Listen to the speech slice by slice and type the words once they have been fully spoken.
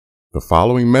The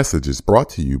following message is brought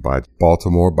to you by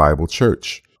Baltimore Bible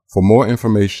Church. For more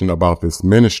information about this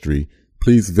ministry,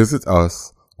 please visit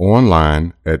us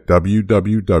online at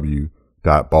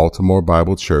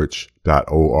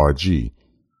www.baltimorebiblechurch.org.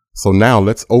 So now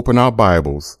let's open our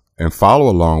Bibles and follow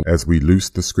along as we loose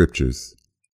the scriptures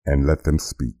and let them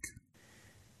speak.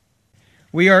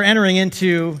 We are entering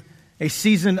into a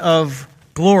season of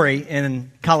glory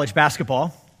in college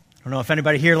basketball. I don't know if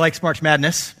anybody here likes March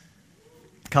Madness.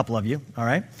 A couple of you, all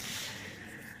right.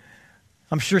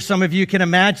 I'm sure some of you can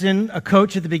imagine a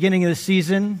coach at the beginning of the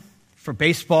season for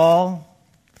baseball,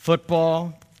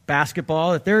 football,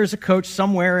 basketball, that there is a coach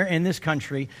somewhere in this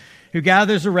country who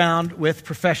gathers around with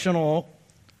professional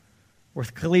or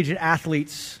collegiate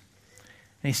athletes,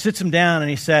 and he sits them down and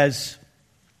he says,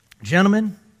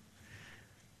 "Gentlemen,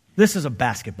 this is a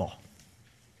basketball.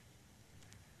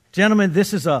 Gentlemen,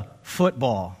 this is a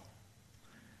football.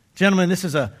 Gentlemen, this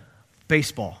is a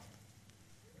baseball."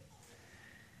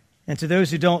 And to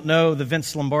those who don't know the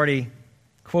Vince Lombardi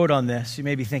quote on this, you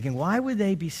may be thinking, why would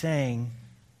they be saying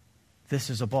this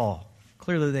is a ball?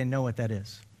 Clearly they know what that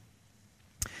is.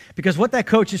 Because what that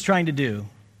coach is trying to do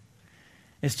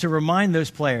is to remind those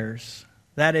players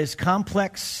that as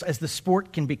complex as the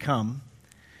sport can become,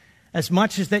 as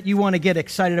much as that you want to get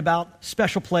excited about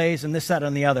special plays and this, that,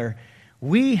 and the other,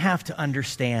 we have to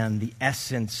understand the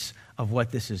essence of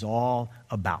what this is all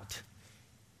about.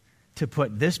 To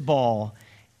put this ball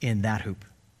in that hoop.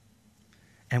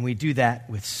 And we do that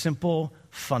with simple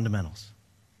fundamentals.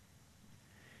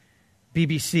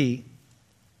 BBC,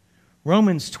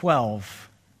 Romans 12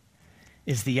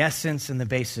 is the essence and the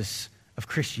basis of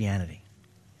Christianity.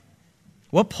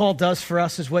 What Paul does for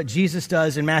us is what Jesus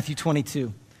does in Matthew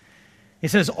 22. He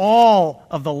says all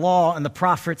of the law and the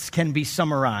prophets can be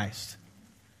summarized.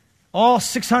 All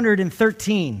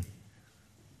 613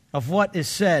 of what is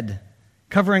said,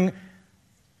 covering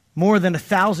more than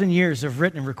 1,000 years of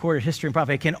written and recorded history and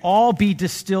prophecy, can all be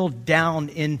distilled down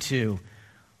into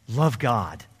love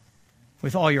God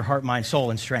with all your heart, mind,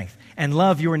 soul, and strength, and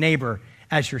love your neighbor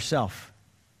as yourself.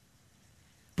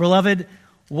 Beloved,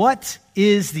 what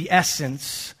is the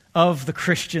essence of the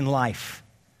Christian life?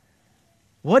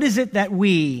 What is it that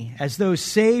we, as those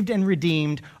saved and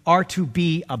redeemed, are to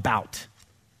be about?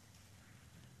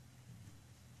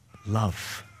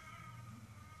 Love.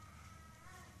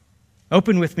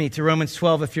 Open with me to Romans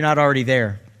 12 if you're not already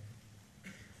there.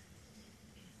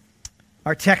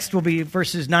 Our text will be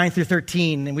verses 9 through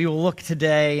 13, and we will look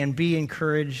today and be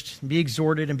encouraged, be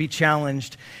exhorted, and be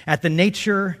challenged at the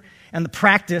nature and the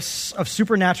practice of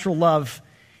supernatural love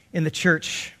in the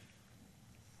church.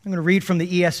 I'm going to read from the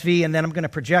ESV, and then I'm going to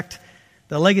project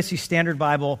the Legacy Standard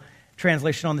Bible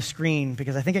translation on the screen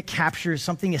because I think it captures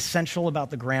something essential about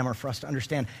the grammar for us to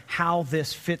understand how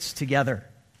this fits together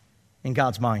in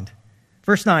God's mind.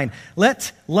 Verse 9,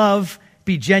 let love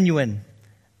be genuine.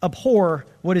 Abhor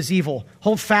what is evil.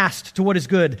 Hold fast to what is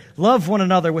good. Love one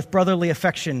another with brotherly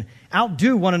affection.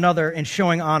 Outdo one another in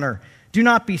showing honor. Do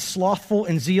not be slothful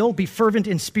in zeal. Be fervent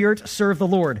in spirit. Serve the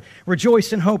Lord.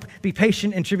 Rejoice in hope. Be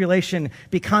patient in tribulation.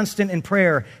 Be constant in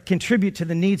prayer. Contribute to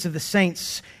the needs of the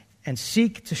saints and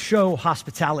seek to show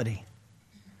hospitality.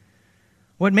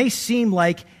 What may seem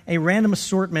like a random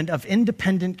assortment of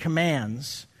independent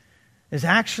commands is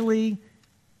actually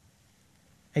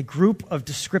a group of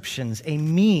descriptions, a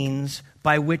means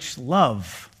by which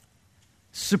love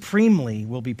supremely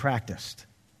will be practiced.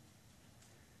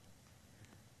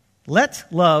 Let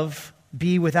love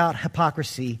be without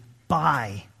hypocrisy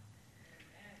by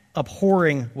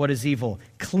abhorring what is evil,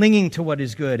 clinging to what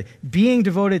is good, being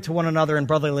devoted to one another in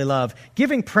brotherly love,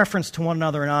 giving preference to one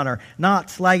another in honor,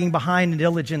 not lagging behind in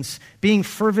diligence, being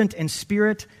fervent in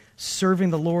spirit, serving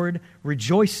the Lord,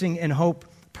 rejoicing in hope,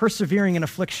 persevering in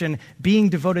affliction, being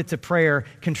devoted to prayer,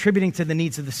 contributing to the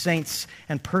needs of the saints,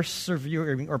 and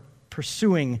persevering or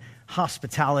pursuing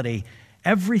hospitality.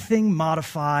 Everything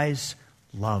modifies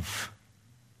love.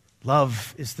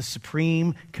 Love is the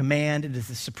supreme command. It is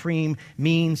the supreme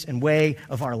means and way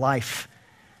of our life.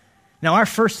 Now, our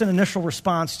first and initial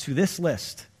response to this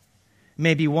list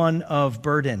may be one of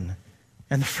burden.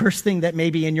 And the first thing that may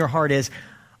be in your heart is,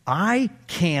 I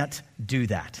can't do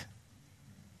that.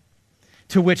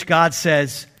 To which God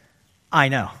says, I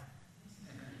know.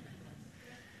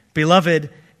 Beloved,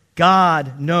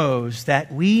 God knows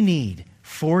that we need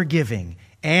forgiving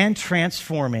and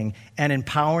transforming and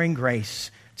empowering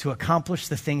grace to accomplish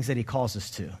the things that He calls us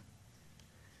to.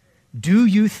 Do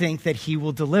you think that He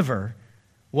will deliver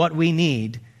what we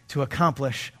need to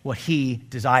accomplish what He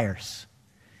desires?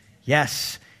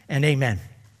 Yes and amen.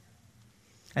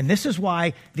 And this is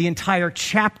why the entire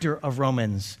chapter of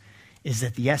Romans is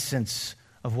at the essence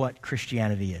of what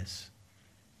Christianity is.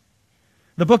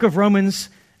 The book of Romans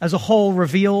as a whole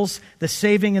reveals the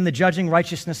saving and the judging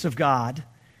righteousness of God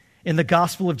in the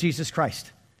gospel of Jesus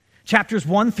Christ. Chapters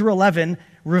 1 through 11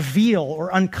 reveal or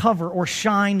uncover or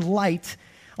shine light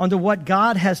onto what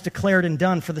God has declared and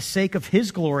done for the sake of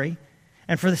his glory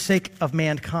and for the sake of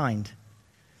mankind.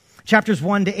 Chapters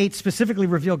 1 to 8 specifically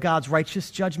reveal God's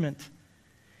righteous judgment,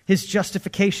 his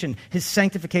justification, his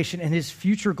sanctification, and his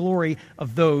future glory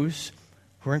of those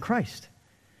who are in Christ.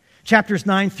 Chapters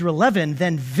 9 through 11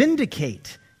 then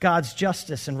vindicate God's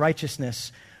justice and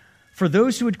righteousness for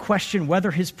those who would question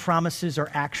whether his promises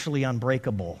are actually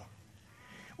unbreakable,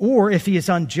 or if he is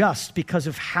unjust because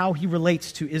of how he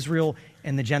relates to Israel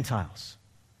and the Gentiles.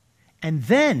 And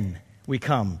then we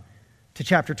come to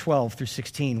chapter 12 through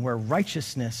 16, where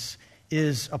righteousness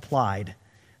is applied.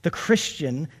 The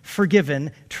Christian,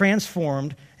 forgiven,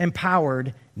 transformed,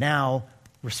 empowered, now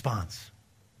responds.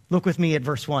 Look with me at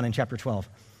verse 1 in chapter 12.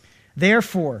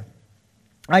 Therefore,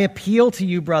 I appeal to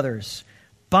you, brothers,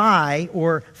 by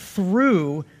or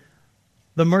through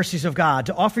the mercies of God,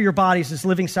 to offer your bodies as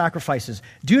living sacrifices.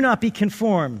 Do not be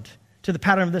conformed to the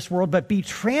pattern of this world, but be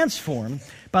transformed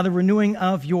by the renewing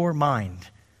of your mind.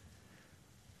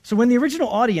 So when the original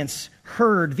audience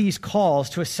heard these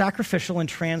calls to a sacrificial and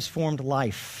transformed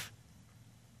life,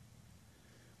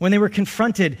 when they were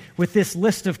confronted with this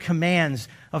list of commands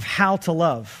of how to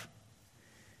love,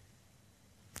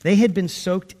 they had been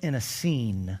soaked in a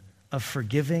scene of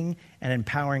forgiving and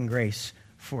empowering grace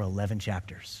for 11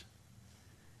 chapters.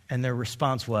 And their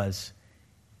response was,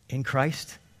 in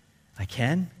Christ, I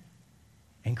can.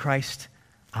 In Christ,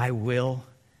 I will.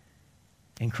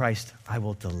 In Christ, I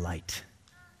will delight.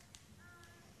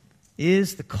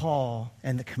 Is the call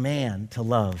and the command to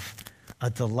love a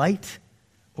delight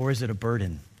or is it a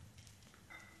burden?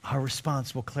 Our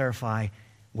response will clarify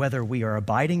whether we are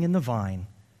abiding in the vine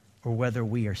or whether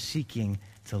we are seeking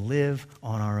to live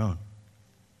on our own.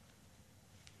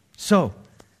 So,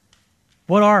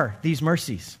 what are these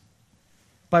mercies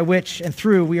by which and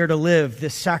through we are to live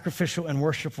this sacrificial and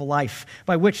worshipful life,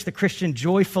 by which the Christian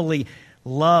joyfully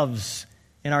loves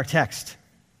in our text?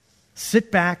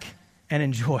 Sit back and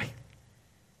enjoy.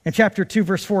 In chapter 2,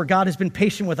 verse 4, God has been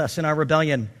patient with us in our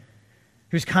rebellion,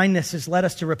 whose kindness has led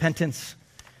us to repentance.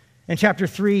 In chapter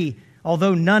 3,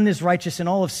 although none is righteous and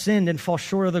all have sinned and fall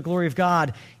short of the glory of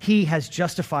God, he has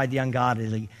justified the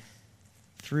ungodly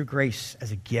through grace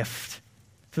as a gift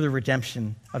through the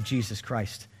redemption of Jesus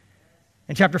Christ.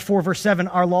 In chapter 4, verse 7,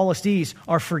 our lawless deeds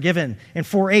are forgiven. In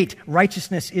 4:8,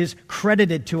 righteousness is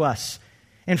credited to us.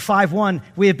 In 5:1,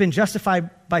 we have been justified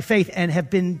by faith and have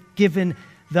been given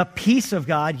the peace of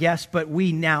God, yes, but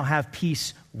we now have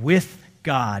peace with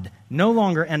God. No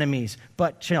longer enemies,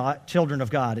 but children of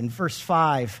God. In verse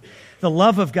 5, the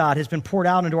love of God has been poured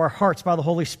out into our hearts by the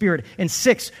Holy Spirit. In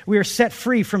 6, we are set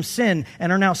free from sin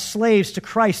and are now slaves to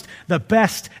Christ, the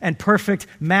best and perfect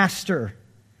master.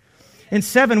 In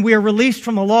 7, we are released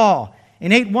from the law.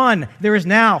 In 8:1, there is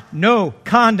now no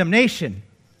condemnation.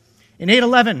 In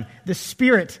 8:11, the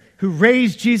Spirit who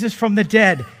raised Jesus from the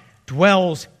dead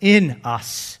dwells in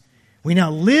us. We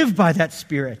now live by that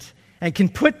Spirit and can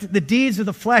put the deeds of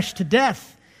the flesh to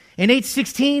death. In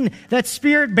 8:16, that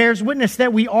Spirit bears witness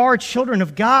that we are children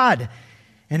of God.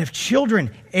 And if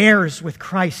children, heirs with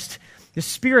Christ, the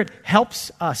Spirit helps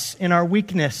us in our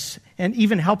weakness and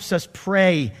even helps us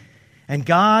pray. And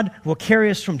God will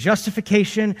carry us from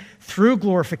justification through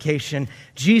glorification,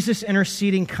 Jesus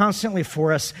interceding constantly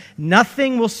for us.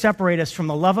 Nothing will separate us from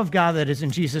the love of God that is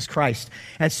in Jesus Christ.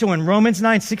 And so in Romans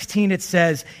 9:16 it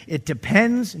says, it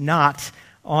depends not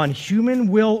on human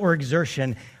will or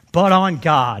exertion, but on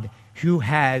God who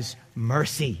has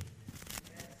mercy.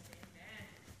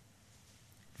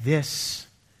 This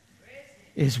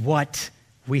is what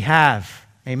we have.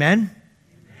 Amen?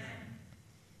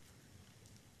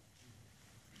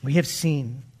 We have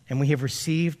seen and we have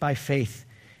received by faith,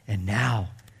 and now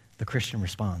the Christian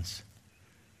responds.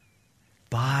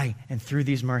 By and through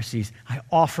these mercies, I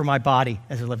offer my body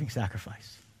as a living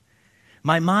sacrifice.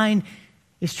 My mind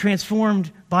is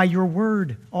transformed by your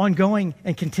word, ongoing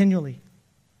and continually.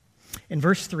 In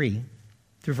verse 3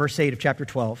 through verse 8 of chapter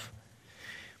 12,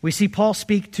 we see Paul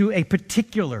speak to a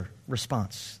particular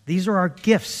response. These are our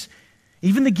gifts,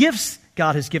 even the gifts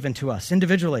God has given to us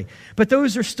individually. But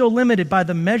those are still limited by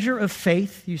the measure of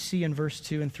faith, you see in verse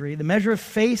 2 and 3, the measure of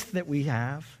faith that we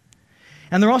have.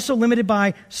 And they're also limited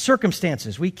by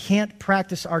circumstances. We can't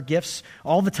practice our gifts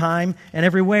all the time and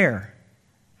everywhere.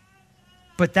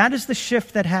 But that is the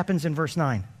shift that happens in verse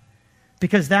 9.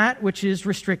 Because that which is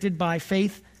restricted by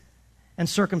faith and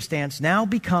circumstance now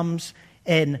becomes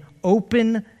an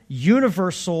open,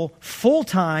 universal,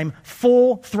 full-time,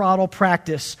 full-throttle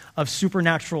practice of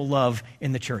supernatural love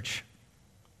in the church.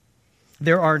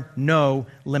 There are no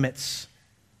limits.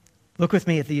 Look with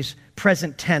me at these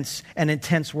present tense and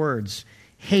intense words.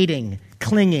 Hating,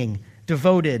 clinging,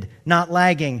 devoted, not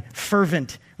lagging,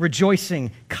 fervent,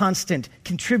 rejoicing, constant,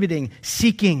 contributing,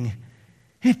 seeking.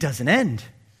 It doesn't end.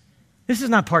 This is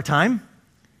not part-time.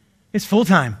 It's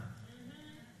full-time.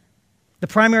 The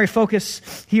primary focus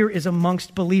here is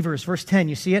amongst believers. Verse 10,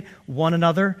 you see it? One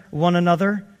another, one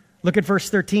another. Look at verse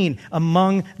 13.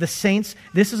 Among the saints,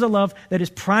 this is a love that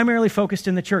is primarily focused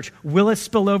in the church. Will it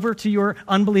spill over to your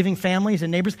unbelieving families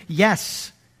and neighbors?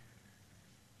 Yes.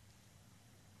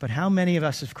 But how many of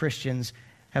us as Christians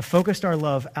have focused our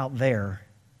love out there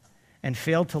and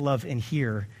failed to love in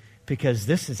here because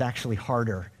this is actually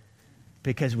harder,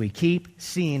 because we keep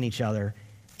seeing each other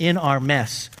in our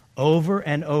mess over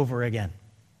and over again?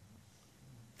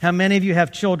 How many of you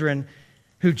have children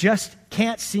who just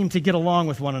can't seem to get along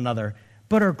with one another,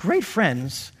 but are great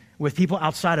friends with people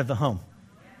outside of the home?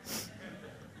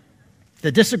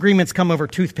 The disagreements come over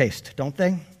toothpaste, don't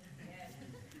they?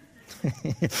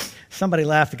 Somebody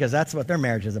laughed because that's what their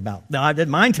marriage is about. No, I did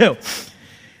mine too.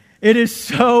 It is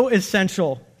so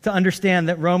essential to understand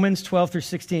that Romans 12 through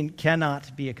 16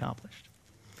 cannot be accomplished.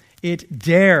 It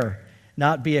dare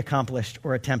not be accomplished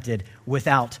or attempted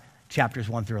without chapters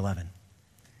 1 through 11.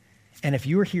 And if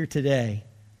you are here today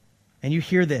and you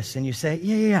hear this and you say,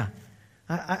 yeah,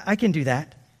 I can do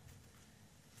that,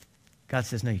 God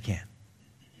says, no, you can't.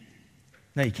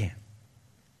 No, you can't.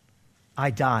 I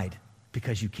died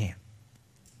because you can't.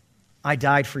 I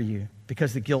died for you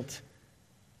because the guilt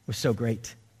was so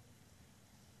great.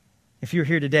 If you're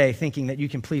here today thinking that you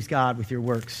can please God with your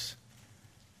works,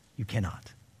 you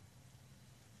cannot.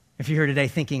 If you're here today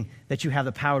thinking that you have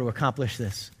the power to accomplish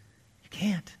this, you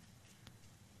can't.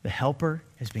 The Helper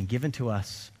has been given to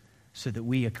us so that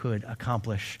we could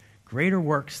accomplish greater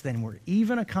works than were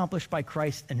even accomplished by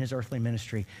Christ in his earthly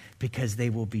ministry, because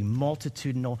they will be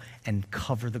multitudinal and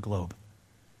cover the globe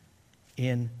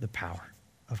in the power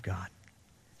of God.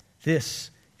 This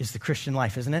is the Christian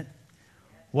life, isn't it?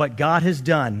 What God has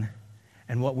done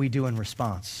and what we do in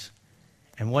response.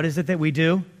 And what is it that we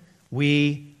do?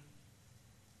 We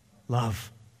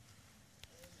love.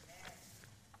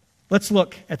 Let's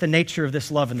look at the nature of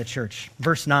this love in the church.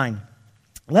 Verse 9.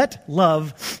 Let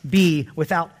love be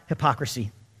without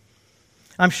hypocrisy.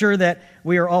 I'm sure that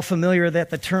we are all familiar that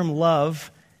the term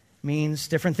love means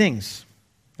different things.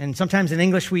 And sometimes in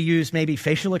English we use maybe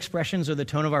facial expressions or the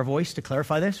tone of our voice to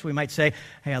clarify this. We might say,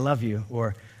 hey, I love you,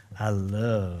 or I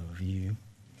love you.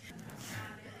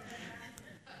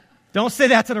 Don't say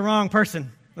that to the wrong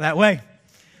person that way.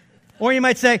 Or you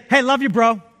might say, hey, love you,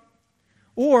 bro.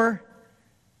 Or,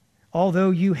 although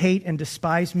you hate and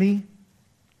despise me,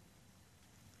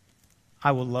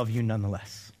 I will love you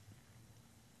nonetheless.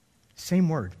 Same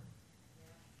word.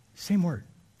 Same word.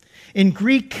 In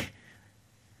Greek,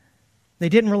 they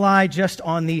didn't rely just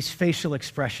on these facial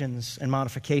expressions and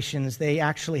modifications. They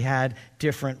actually had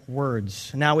different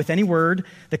words. Now, with any word,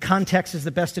 the context is the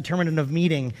best determinant of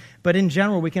meaning. But in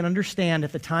general, we can understand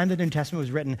at the time the New Testament was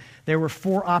written, there were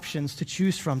 4 options to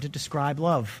choose from to describe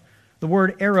love. The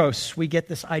word eros, we get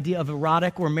this idea of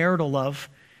erotic or marital love.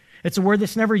 It's a word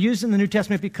that's never used in the New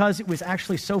Testament because it was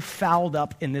actually so fouled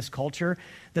up in this culture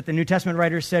that the New Testament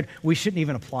writers said we shouldn't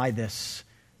even apply this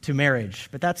to marriage.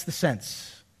 But that's the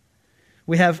sense.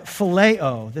 We have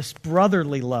phileo, this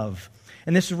brotherly love.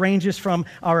 And this ranges from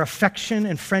our affection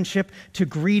and friendship to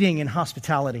greeting and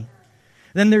hospitality.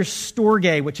 Then there's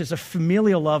storge, which is a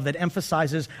familial love that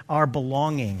emphasizes our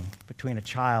belonging between a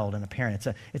child and a parent.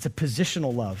 It's a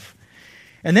positional love.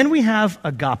 And then we have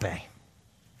agape,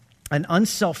 an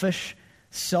unselfish,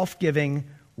 self-giving,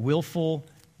 willful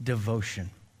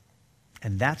devotion.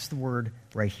 And that's the word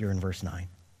right here in verse 9.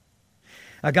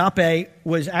 Agape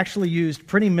was actually used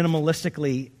pretty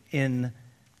minimalistically in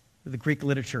the Greek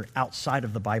literature outside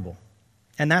of the Bible.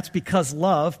 And that's because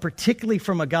love, particularly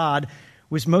from a God,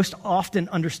 was most often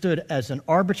understood as an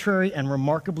arbitrary and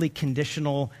remarkably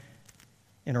conditional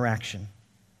interaction.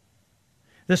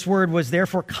 This word was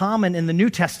therefore common in the New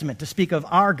Testament to speak of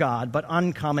our God, but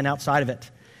uncommon outside of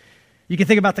it. You can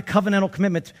think about the covenantal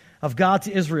commitment of God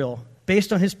to Israel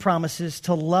based on his promises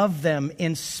to love them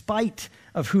in spite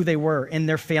of who they were in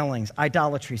their failings,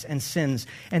 idolatries, and sins.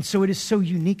 And so it is so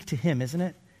unique to him, isn't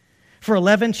it? For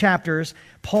 11 chapters,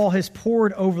 Paul has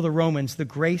poured over the Romans the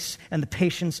grace and the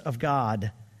patience of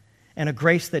God, and a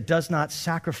grace that does not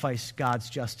sacrifice God's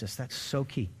justice. That's so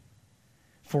key.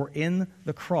 For in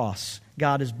the cross,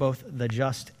 God is both the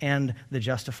just and the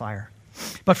justifier.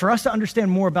 But for us to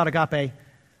understand more about agape,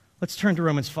 Let's turn to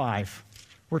Romans 5,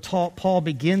 where Paul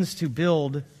begins to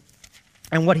build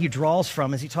and what he draws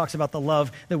from as he talks about the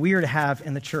love that we are to have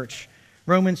in the church.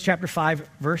 Romans chapter 5,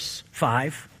 verse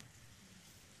 5.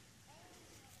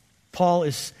 Paul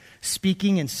is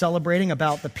speaking and celebrating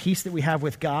about the peace that we have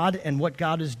with God and what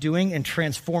God is doing in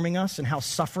transforming us and how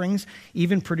sufferings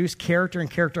even produce character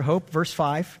and character hope. Verse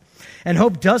 5. And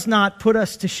hope does not put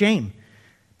us to shame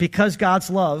because God's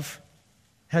love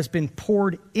has been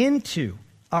poured into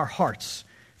our hearts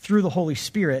through the Holy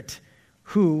Spirit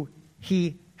who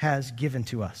he has given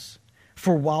to us.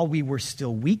 For while we were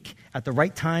still weak, at the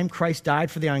right time, Christ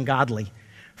died for the ungodly.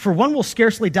 For one will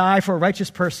scarcely die for a righteous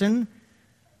person,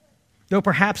 though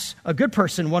perhaps a good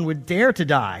person one would dare to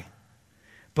die.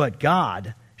 But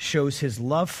God shows his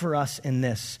love for us in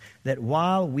this, that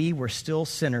while we were still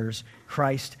sinners,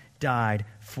 Christ died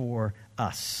for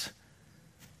us.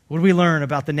 What do we learn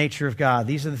about the nature of God?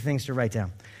 These are the things to write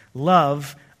down.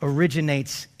 Love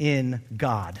originates in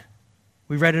God.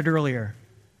 We read it earlier.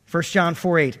 1 John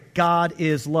 4:8, God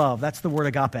is love. That's the word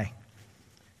agape.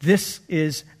 This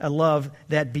is a love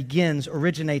that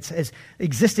originates, has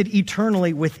existed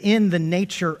eternally within the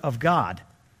nature of God.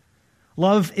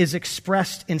 Love is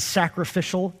expressed in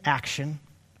sacrificial action,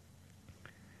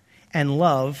 and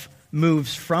love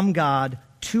moves from God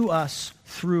to us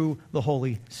through the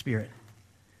Holy Spirit.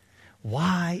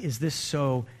 Why is this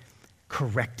so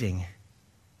correcting?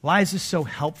 Why is this so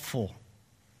helpful?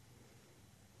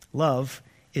 Love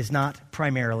is not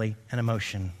primarily an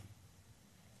emotion.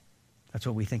 That's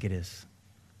what we think it is.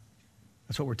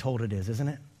 That's what we're told it is, isn't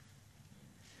it?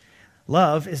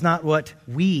 Love is not what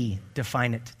we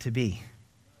define it to be.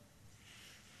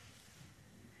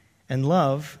 And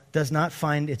love does not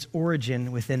find its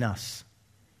origin within us.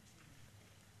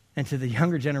 And to the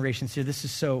younger generations here, this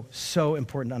is so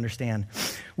important to understand.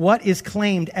 What is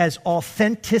claimed as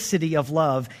authenticity of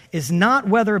love is not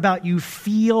whether about you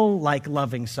feel like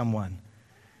loving someone.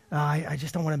 I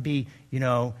just don't want to be,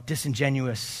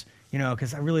 disingenuous,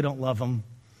 because I really don't love them.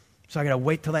 So I got to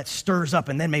wait till that stirs up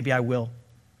and then maybe I will.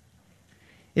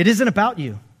 It isn't about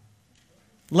you.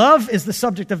 Love is the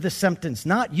subject of this sentence,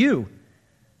 not you.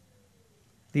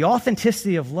 The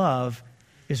authenticity of love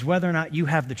is whether or not you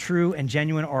have the true and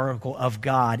genuine oracle of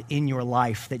God in your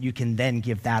life that you can then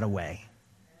give that away.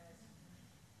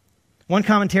 One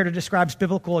commentator describes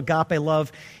biblical agape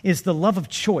love is the love of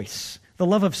choice, the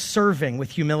love of serving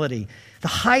with humility, the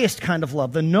highest kind of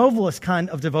love, the noblest kind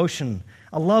of devotion,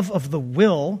 a love of the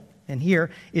will, and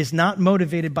here is not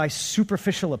motivated by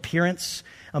superficial appearance,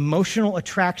 emotional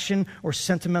attraction, or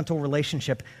sentimental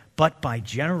relationship, but by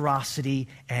generosity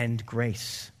and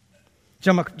grace.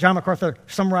 John MacArthur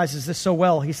summarizes this so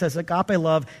well. He says, agape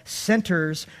love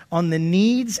centers on the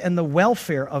needs and the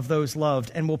welfare of those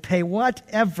loved and will pay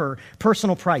whatever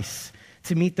personal price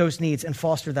to meet those needs and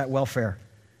foster that welfare.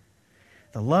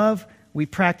 The love we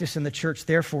practice in the church,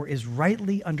 therefore, is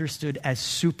rightly understood as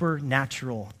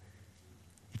supernatural.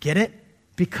 Get it?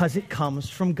 Because it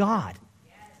comes from God.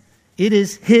 It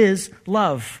is his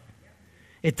love.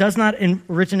 It does not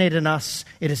originate in us.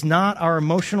 It is not our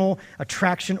emotional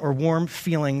attraction or warm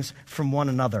feelings from one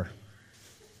another.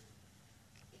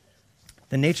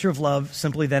 The nature of love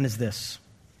simply then is this.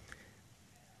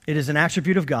 It is an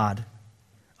attribute of God,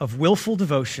 of willful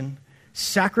devotion,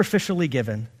 sacrificially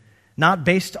given, not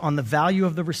based on the value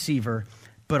of the receiver,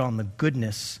 but on the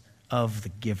goodness of the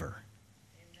giver.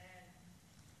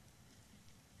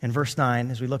 And verse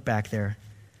 9, as we look back there,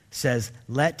 says,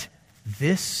 let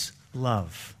this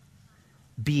love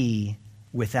be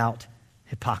without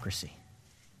hypocrisy.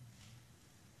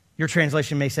 Your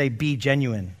translation may say, be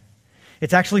genuine.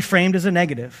 It's actually framed as a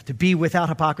negative, to be without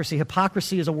hypocrisy.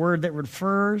 Hypocrisy is a word that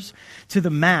refers to the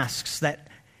masks that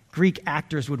Greek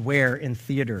actors would wear in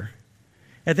theater.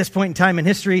 At this point in time in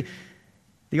history,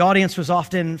 the audience was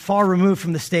often far removed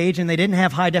from the stage, and they didn't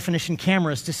have high-definition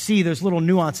cameras to see those little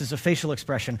nuances of facial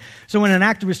expression. So when an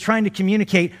actor was trying to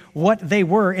communicate what they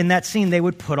were in that scene, they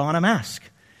would put on a mask,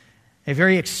 a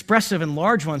very expressive and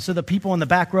large one, so the people in the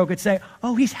back row could say,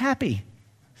 oh, he's happy.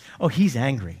 Oh, he's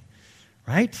angry,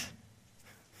 right?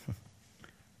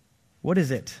 What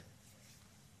is it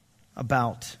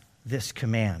about this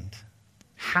command?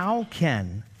 How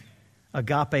can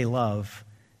agape love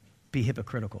be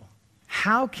hypocritical?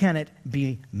 How can it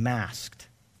be masked?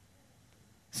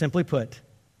 Simply put,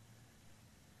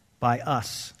 by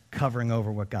us covering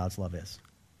over what God's love is.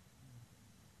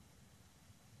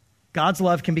 God's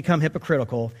love can become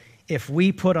hypocritical if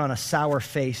we put on a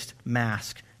sour-faced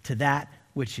mask to that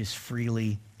which is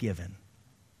freely given.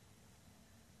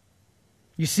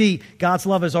 You see, God's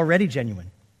love is already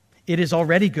genuine. It is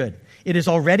already good. It is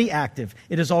already active.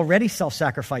 It is already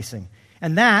self-sacrificing.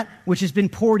 And that which has been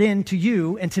poured into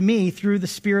you and to me through the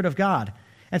Spirit of God.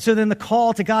 And so then the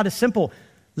call to God is simple.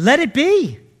 Let it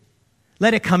be.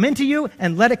 Let it come into you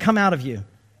and let it come out of you.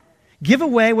 Give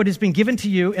away what has been given to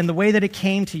you in the way that it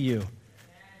came to you.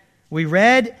 We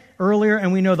read earlier,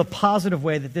 and we know the positive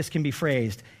way that this can be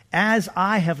phrased. As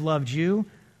I have loved you,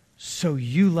 so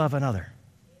you love another.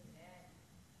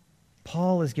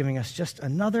 Paul is giving us just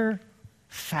another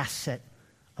facet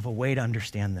of a way to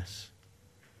understand this.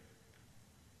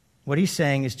 What he's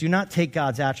saying is, do not take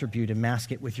God's attribute and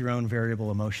mask it with your own variable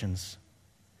emotions.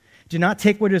 Do not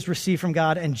take what is received from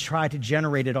God and try to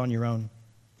generate it on your own.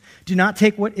 Do not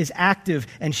take what is active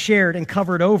and shared and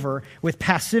covered over with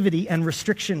passivity and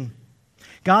restriction.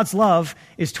 God's love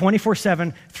is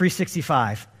 24/7,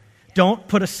 365. Don't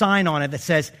put a sign on it that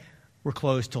says, we're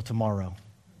closed till tomorrow.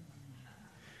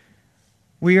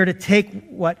 We are to take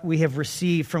what we have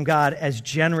received from God as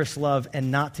generous love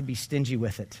and not to be stingy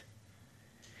with it.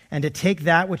 And to take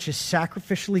that which is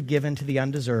sacrificially given to the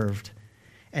undeserved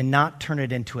and not turn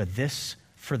it into a this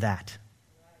for that.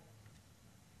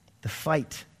 The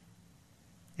fight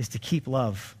is to keep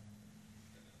love.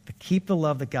 To keep the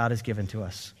love that God has given to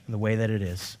us in the way that it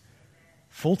is.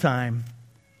 Full time,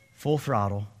 full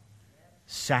throttle,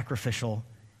 sacrificial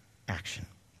action.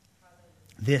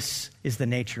 This is the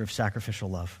nature of sacrificial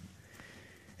love.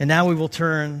 And now we will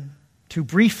turn to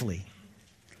briefly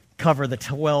cover the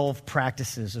 12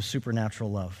 practices of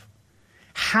supernatural love.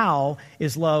 How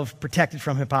is love protected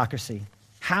from hypocrisy?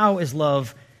 How is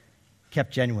love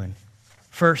kept genuine?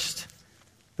 First,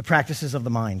 the practices of the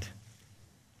mind.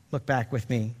 Look back with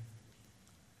me.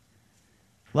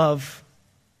 Love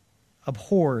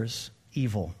abhors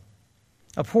evil.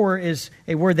 Abhor is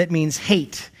a word that means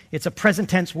hate. It's a present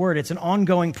tense word. It's an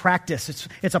ongoing practice.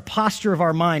 It's a posture of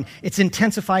our mind. It's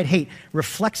intensified hate,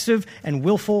 reflexive and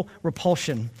willful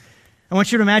repulsion. I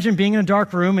want you to imagine being in a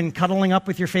dark room and cuddling up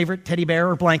with your favorite teddy bear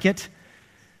or blanket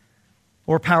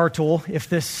or power tool, if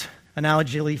this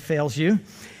analogy fails you.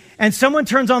 And someone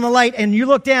turns on the light and you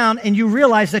look down and you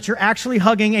realize that you're actually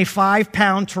hugging a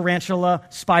 5-pound tarantula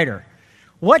spider.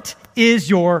 What is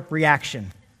your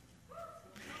reaction?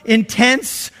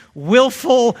 Intense,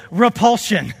 willful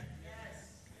repulsion.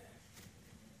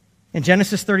 In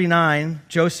Genesis 39,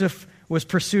 Joseph was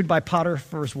pursued by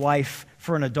Potiphar's wife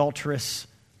for an adulterous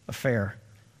affair.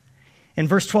 In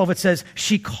verse 12 it says,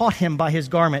 she caught him by his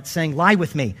garment, saying, lie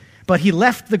with me. But he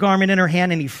left the garment in her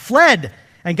hand and he fled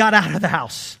and got out of the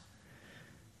house.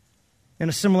 In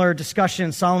a similar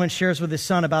discussion, Solomon shares with his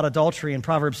son about adultery in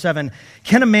Proverbs 7.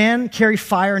 Can a man carry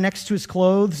fire next to his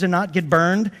clothes and not get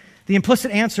burned? The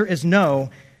implicit answer is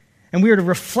no. And we are to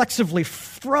reflexively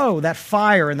throw that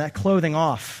fire and that clothing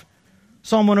off.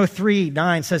 Psalm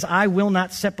 103:9 says, I will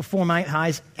not set before my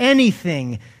eyes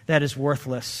anything that is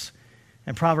worthless.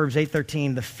 And Proverbs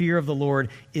 8:13, the fear of the Lord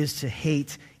is to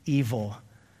hate evil.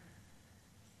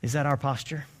 Is that our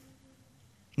posture?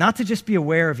 Not to just be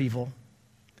aware of evil,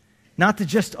 not to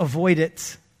just avoid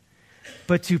it,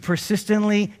 but to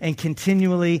persistently and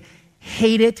continually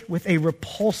hate it with a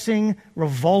repulsing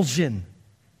revulsion.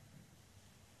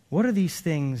 What are these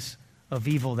things of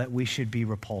evil that we should be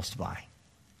repulsed by?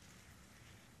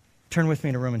 Turn with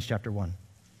me to Romans chapter 1.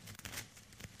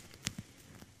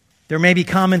 There may be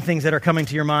common things that are coming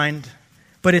to your mind,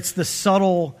 but it's the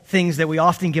subtle things that we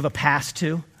often give a pass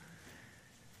to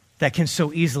that can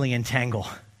so easily entangle.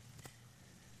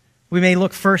 We may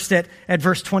look first at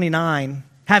verse 29.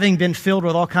 Having been filled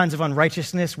with all kinds of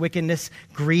unrighteousness, wickedness,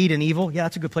 greed, and evil. Yeah,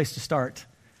 that's a good place to start.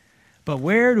 But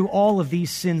where do all of these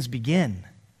sins begin?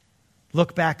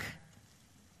 Look back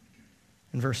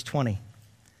in verse 20.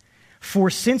 For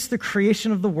since the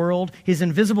creation of the world, his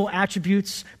invisible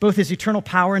attributes, both his eternal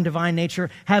power and divine nature,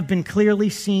 have been clearly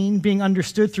seen, being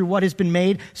understood through what has been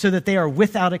made, so that they are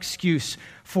without excuse.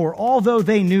 For although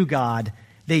they knew God,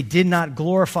 they did not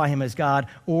glorify him as God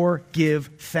or give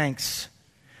thanks.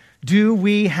 Do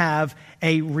we have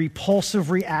a repulsive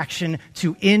reaction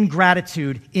to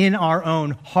ingratitude in our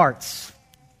own hearts?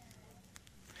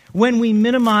 When we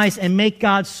minimize and make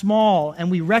God small and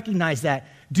we recognize that,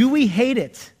 do we hate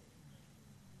it?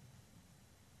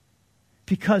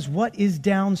 Because what is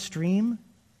downstream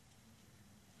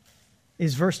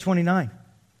is verse 29.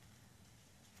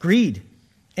 Greed,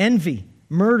 envy,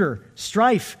 murder,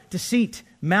 strife, deceit,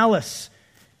 malice,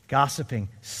 gossiping,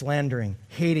 slandering,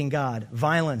 hating God,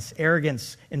 violence,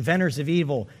 arrogance, inventors of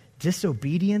evil,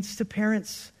 disobedience to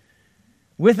parents,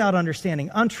 without understanding,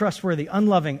 untrustworthy,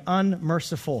 unloving,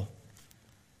 unmerciful.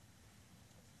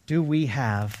 Do we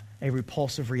have a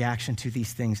repulsive reaction to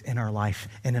these things in our life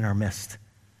and in our midst?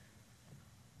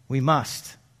 We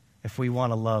must if we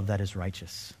want a love that is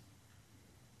righteous.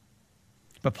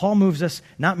 But Paul moves us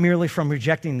not merely from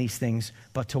rejecting these things,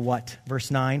 but to what?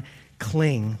 Verse 9,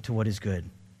 cling to what is good.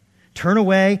 Turn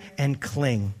away and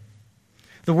cling.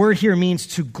 The word here means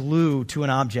to glue to an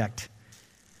object.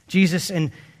 Jesus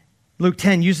in Luke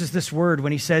 10 uses this word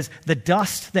when he says, the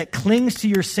dust that clings to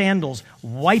your sandals,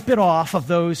 wipe it off of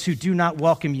those who do not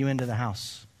welcome you into the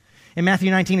house. In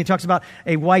Matthew 19, he talks about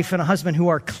a wife and a husband who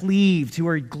are cleaved, who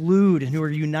are glued, and who are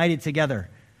united together.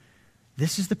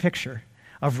 This is the picture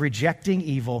of rejecting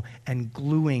evil and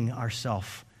gluing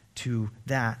ourselves to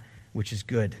that which is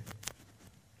good.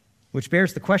 Which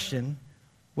bears the question,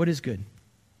 what is good?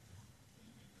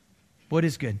 What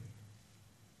is good?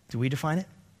 Do we define it?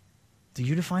 Do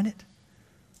you define it?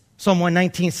 Psalm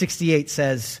 119:68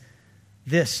 says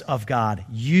this of God,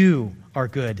 you are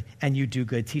good and you do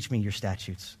good. Teach me your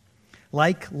statutes.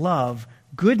 Like love,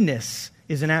 goodness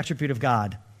is an attribute of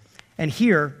God. And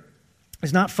here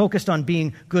is not focused on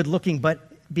being good looking, but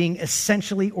being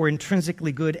essentially or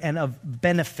intrinsically good and of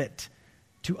benefit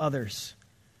to others.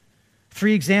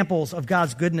 3 examples of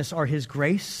God's goodness are his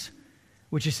grace,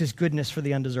 which is his goodness for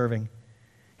the undeserving.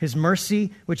 His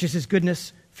mercy, which is his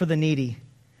goodness for the needy.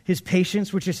 His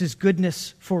patience, which is his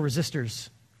goodness for resistors.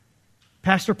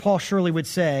 Pastor Paul Shirley would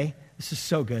say, this is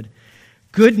so good,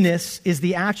 goodness is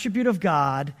the attribute of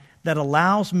God that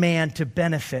allows man to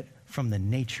benefit from the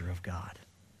nature of God.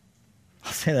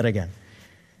 I'll say that again.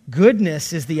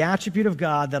 Goodness is the attribute of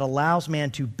God that allows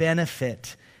man to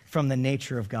benefit from the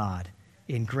nature of God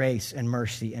in grace and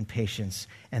mercy and patience.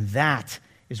 And that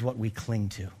is what we cling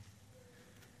to.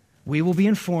 We will be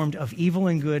informed of evil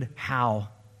and good. How?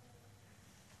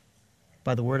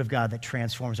 By the word of God that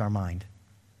transforms our mind.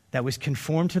 That was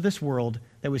conformed to this world,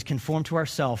 that was conformed to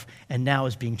ourself, and now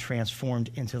is being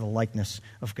transformed into the likeness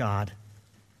of God.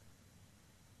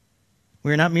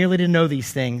 We are not merely to know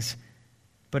these things,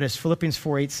 but as Philippians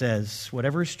 4:8 says,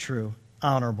 whatever is true,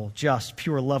 honorable, just,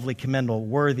 pure, lovely, commendable,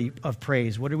 worthy of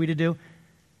praise. What are we to do?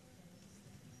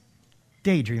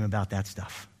 Daydream about that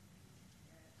stuff.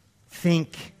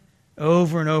 Think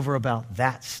over and over about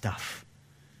that stuff.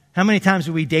 How many times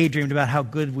have we daydreamed about how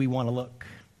good we want to look?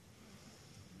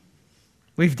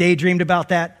 We've daydreamed about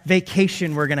that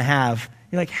vacation we're going to have.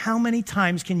 You're like, how many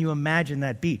times can you imagine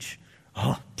that beach?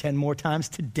 10 more times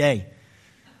today.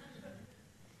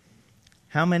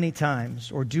 How many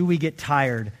times, or do we get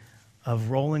tired of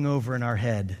rolling over in our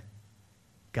head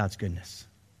God's goodness,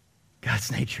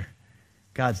 God's nature,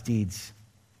 God's deeds?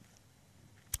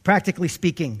 Practically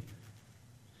speaking,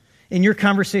 in your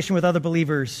conversation with other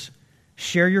believers,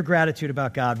 share your gratitude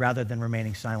about God rather than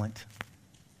remaining silent.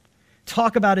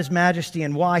 Talk about his majesty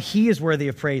and why he is worthy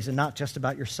of praise and not just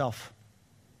about yourself.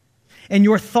 And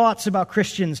your thoughts about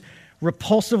Christians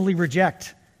repulsively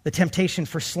reject the temptation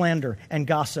for slander and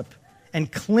gossip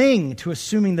and cling to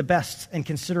assuming the best and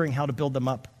considering how to build them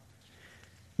up.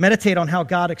 Meditate on how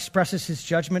God expresses his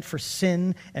judgment for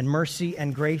sin and mercy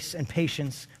and grace and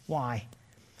patience. Why?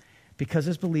 Because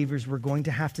as believers, we're going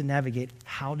to have to navigate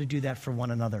how to do that for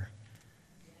one another.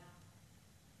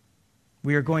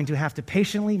 We are going to have to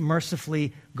patiently,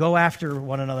 mercifully go after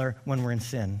one another when we're in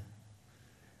sin. And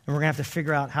we're going to have to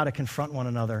figure out how to confront one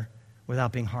another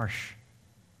without being harsh.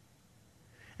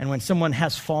 And when someone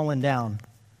has fallen down,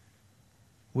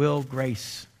 will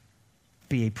grace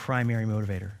be a primary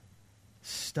motivator?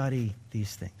 Study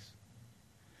these things.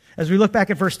 As we look back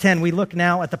at verse 10, we look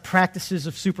now at the practices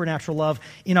of supernatural love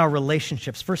in our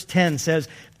relationships. Verse 10 says,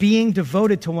 being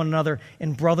devoted to one another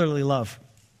in brotherly love.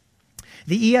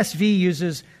 The ESV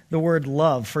uses the word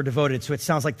love for devoted, so it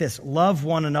sounds like this: love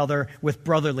one another with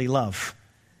brotherly love.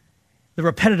 The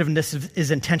repetitiveness is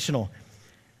intentional.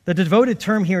 The devoted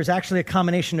term here is actually a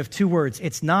combination of 2 words.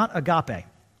 It's not agape.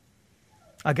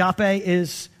 Agape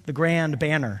is the grand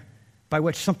banner by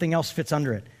which something else fits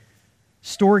under it.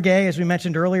 Storge, as we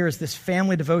mentioned earlier, is this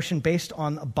family devotion based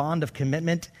on a bond of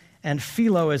commitment, and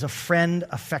philo is a friend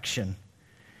affection.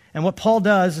 And what Paul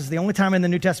does is the only time in the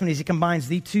New Testament is he combines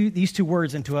these two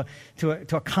words into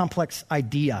a complex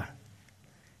idea.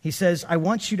 He says, I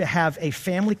want you to have a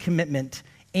family commitment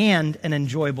and an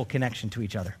enjoyable connection to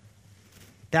each other.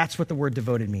 That's what the word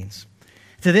devoted means.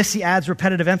 To this, he adds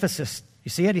repetitive emphasis. You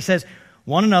see it? He says,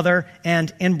 one another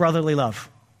and in brotherly love.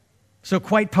 So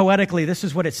quite poetically, this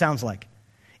is what it sounds like.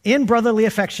 In brotherly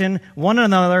affection, one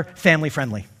another, family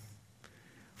friendly.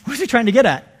 What is he trying to get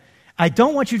at? I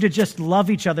don't want you to just love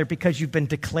each other because you've been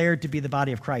declared to be the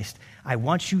body of Christ. I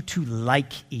want you to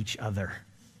like each other.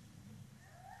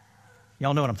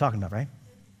 Y'all know what I'm talking about, right?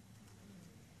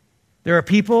 There are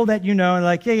people that you know and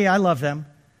like, yeah, I love them,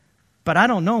 but I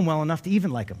don't know them well enough to even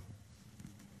like them.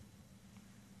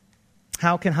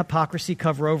 How can hypocrisy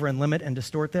cover over and limit and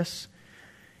distort this?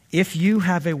 If you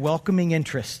have a welcoming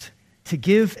interest to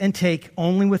give and take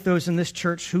only with those in this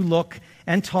church who look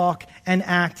and talk and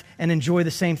act and enjoy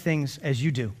the same things as you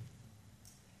do,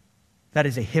 that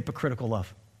is a hypocritical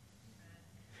love.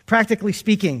 Practically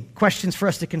speaking, questions for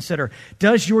us to consider.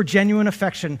 Does your genuine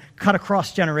affection cut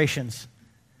across generations,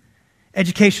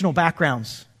 educational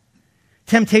backgrounds,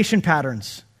 temptation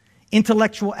patterns,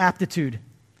 intellectual aptitude,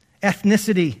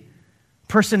 ethnicity,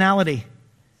 personality?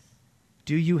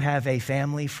 Do you have a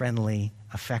family-friendly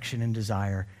affection and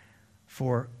desire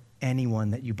for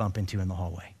anyone that you bump into in the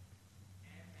hallway?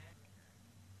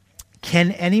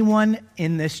 Can anyone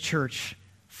in this church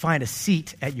find a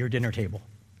seat at your dinner table?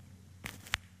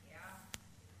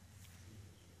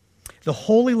 The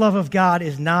holy love of God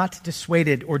is not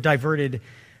dissuaded or diverted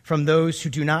from those who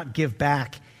do not give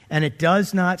back, and it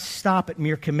does not stop at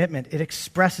mere commitment. It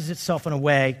expresses itself in a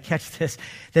way, catch this,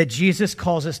 that Jesus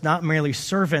calls us not merely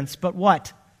servants, but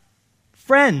what?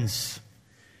 Friends.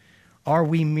 Are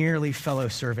we merely fellow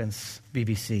servants,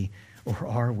 BBC, or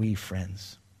are we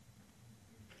friends?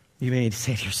 You may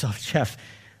say to yourself, Jeff,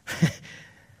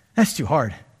 that's too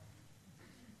hard.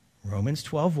 Romans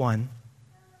 12:1.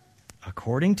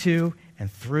 According to and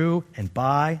through and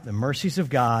by the mercies of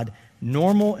God,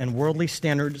 normal and worldly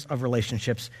standards of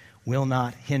relationships will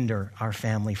not hinder our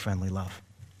family-friendly love.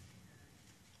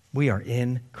 We are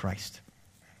in Christ.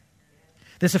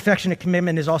 This affectionate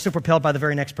commitment is also propelled by the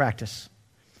very next practice.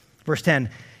 Verse 10,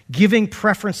 giving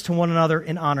preference to one another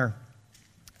in honor.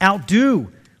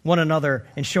 Outdo one another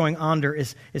in showing honor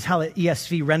is how the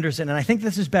ESV renders it. And I think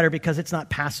this is better because it's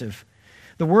not passive.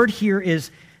 The word here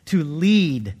is to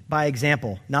lead by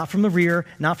example, not from the rear,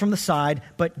 not from the side,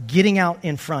 but getting out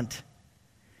in front.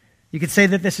 You could say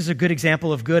that this is a good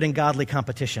example of good and godly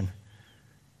competition.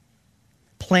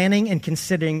 Planning and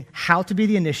considering how to be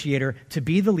the initiator, to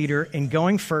be the leader, and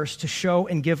going first to show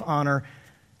and give honor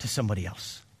to somebody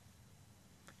else.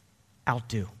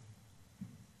 Outdo.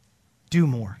 Do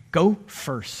more. Go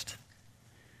first.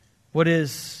 What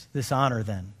is this honor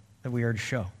then that we are to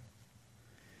show?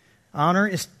 Honor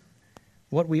is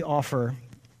what we offer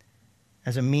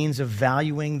as a means of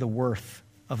valuing the worth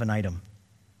of an item.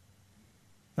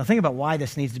 Now think about why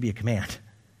this needs to be a command.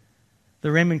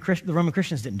 The Roman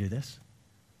Christians didn't do this.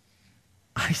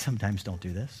 I sometimes don't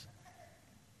do this.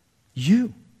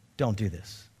 You don't do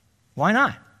this. Why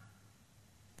not?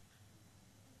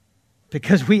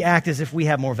 Because we act as if we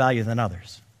have more value than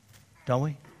others, don't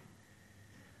we?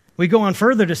 We go on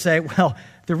further to say, well,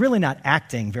 they're really not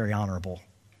acting very honorable.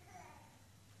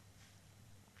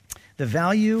 The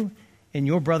value in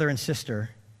your brother and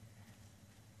sister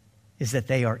is that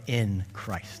they are in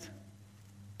Christ.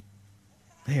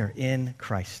 They are in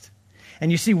Christ.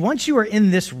 And you see, once you are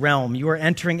in this realm, you are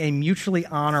entering a mutually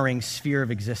honoring sphere of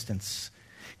existence.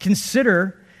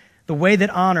 Consider the way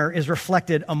that honor is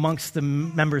reflected amongst the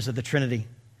members of the Trinity.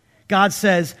 God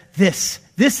says, this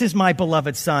is my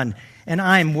beloved Son, and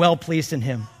I am well pleased in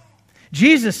him.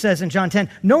 Jesus says in John 10,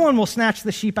 no one will snatch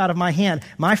the sheep out of my hand.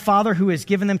 My Father who has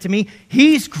given them to me,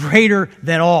 he's greater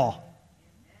than all.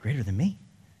 Greater than me.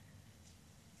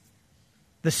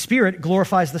 The Spirit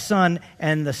glorifies the Son,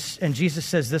 and Jesus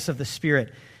says this of the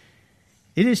Spirit.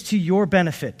 It is to your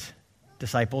benefit,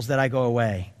 disciples, that I go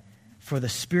away. For the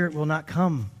Spirit will not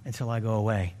come until I go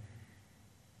away.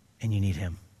 And you need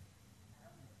him.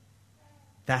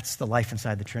 That's the life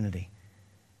inside the Trinity.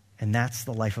 And that's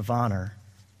the life of honor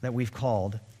that we've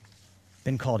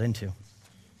been called into.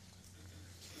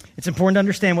 It's important to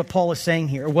understand what Paul is saying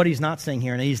here, or what he's not saying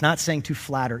here. And he's not saying to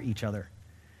flatter each other,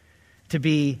 to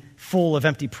be full of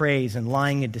empty praise and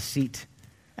lying and deceit.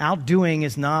 Outdoing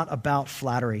is not about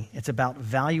flattery. It's about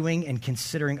valuing and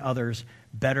considering others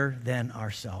better than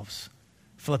ourselves.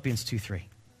 Philippians 2:3,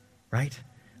 right?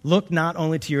 Look not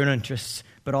only to your own interests,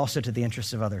 but also to the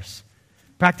interests of others.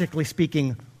 Practically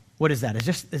speaking, what is that?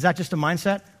 Is that just a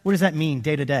mindset? What does that mean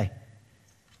day to day?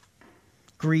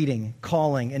 Greeting,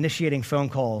 calling, initiating phone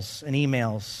calls and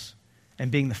emails,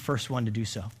 and being the first one to do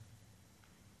so.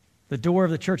 The door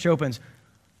of the church opens.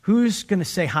 Who's going to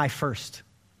say hi first?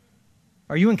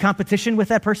 Are you in competition with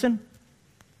that person?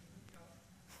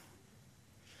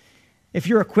 If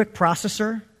you're a quick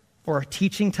processor or a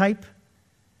teaching type,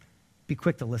 be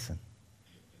quick to listen.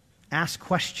 Ask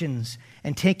questions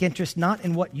and take interest not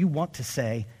in what you want to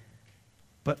say,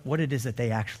 but what it is that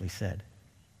they actually said.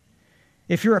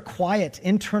 If you're a quiet,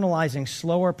 internalizing,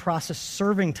 slower process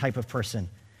serving type of person,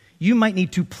 you might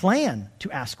need to plan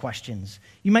to ask questions.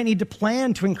 You might need to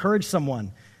plan to encourage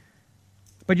someone,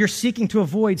 but you're seeking to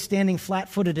avoid standing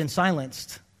flat-footed and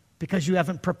silenced because you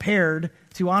haven't prepared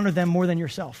to honor them more than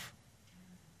yourself.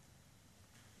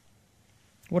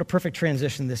 What a perfect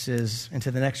transition this is into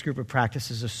the next group of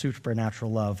practices of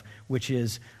supernatural love, which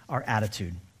is our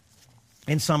attitude.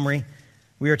 In summary,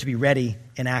 we are to be ready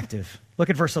and active. Look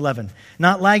at verse 11.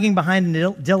 Not lagging behind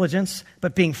in diligence,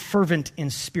 but being fervent in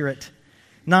spirit.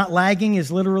 Not lagging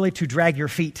is literally to drag your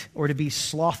feet or to be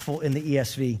slothful in the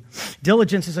ESV.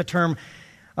 Diligence is a term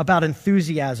about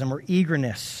enthusiasm or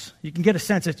eagerness. You can get a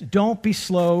sense of don't be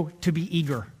slow to be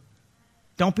eager.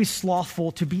 Don't be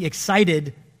slothful to be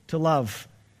excited to love.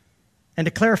 And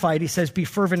to clarify it, he says, be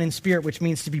fervent in spirit, which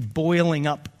means to be boiling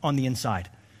up on the inside.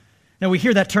 Now, we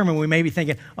hear that term and we may be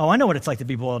thinking, oh, I know what it's like to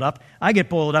be boiled up. I get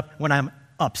boiled up when I'm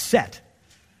upset.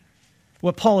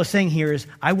 What Paul is saying here is,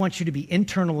 I want you to be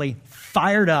internally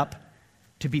fired up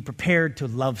to be prepared to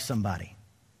love somebody.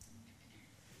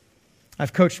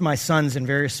 I've coached my sons in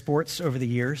various sports over the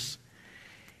years,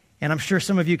 and I'm sure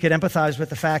some of you could empathize with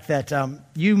the fact that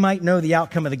you might know the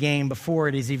outcome of the game before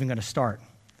it is even going to start.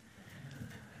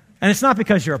 And it's not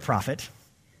because you're a prophet.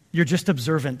 You're just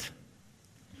observant.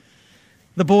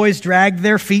 The boys dragged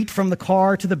their feet from the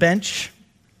car to the bench,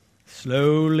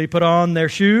 slowly put on their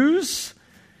shoes.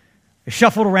 They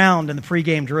shuffled around in the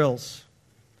pregame drills.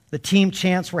 The team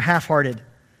chants were half-hearted.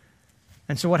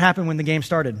 And so what happened when the game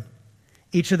started?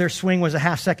 Each of their swing was a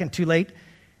half second too late,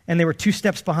 and they were 2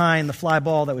 steps behind the fly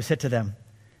ball that was hit to them.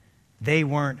 They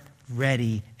weren't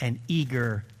ready and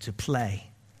eager to play.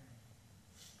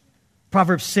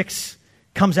 Proverbs 6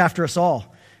 comes after us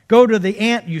all. Go to the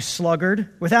ant, you sluggard.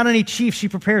 Without any chief, she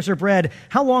prepares her bread.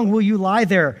 How long will you lie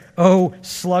there, O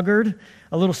sluggard?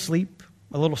 A little sleep,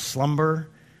 a little slumber,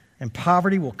 and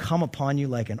poverty will come upon you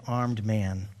like an armed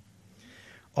man.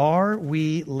 Are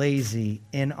we lazy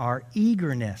in our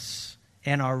eagerness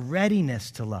and our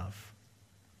readiness to love?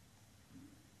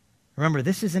 Remember,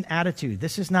 this is an attitude.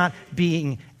 This is not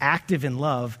being active in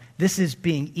love. This is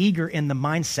being eager in the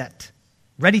mindset,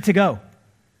 ready to go.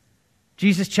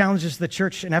 Jesus challenges the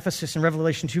church in Ephesus in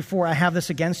Revelation 2:4, I have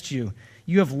this against you.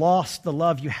 You have lost the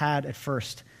love you had at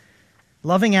first.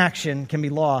 Loving action can be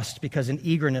lost because an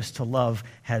eagerness to love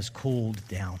has cooled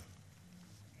down.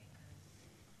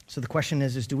 So the question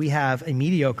is do we have a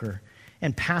mediocre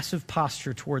and passive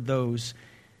posture toward those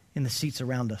in the seats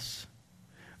around us?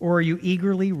 Or are you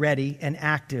eagerly ready and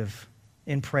active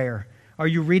in prayer? Are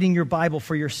you reading your Bible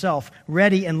for yourself,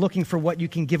 ready and looking for what you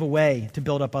can give away to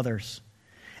build up others?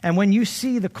 And when you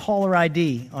see the caller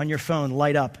ID on your phone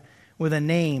light up with a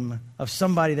name of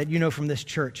somebody that you know from this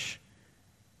church,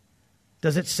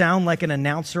 does it sound like an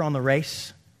announcer on the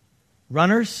race?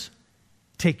 Runners,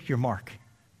 take your mark.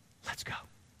 Let's go.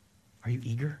 Are you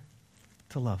eager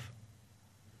to love?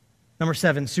 Number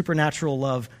 7, supernatural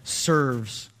love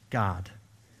serves God.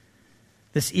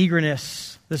 This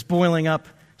eagerness, this boiling up,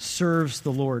 serves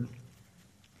the Lord.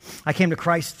 I came to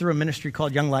Christ through a ministry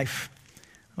called Young Life.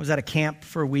 I was at a camp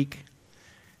for a week.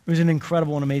 It was an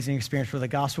incredible and amazing experience where the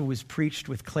gospel was preached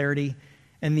with clarity,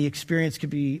 and the experience could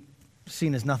be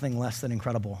seen as nothing less than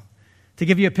incredible. To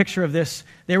give you a picture of this,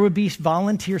 there would be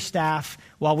volunteer staff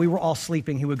while we were all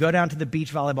sleeping who would go down to the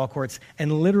beach volleyball courts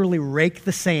and literally rake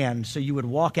the sand so you would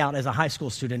walk out as a high school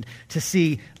student to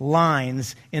see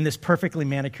lines in this perfectly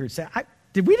manicured sand.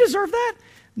 Did we deserve that?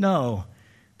 No.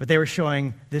 But they were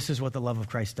showing this is what the love of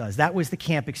Christ does. That was the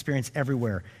camp experience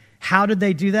everywhere. How did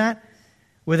they do that?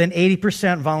 With an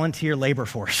 80% volunteer labor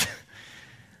force,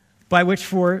 by which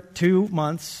for 2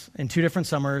 months in 2 different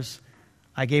summers,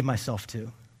 I gave myself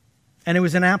to. And it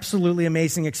was an absolutely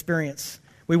amazing experience.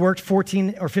 We worked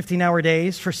 14 or 15-hour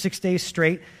days for 6 days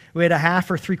straight. We had a half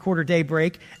or 3/4 day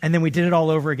break, and then we did it all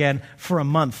over again for a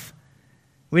month.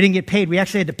 We didn't get paid. We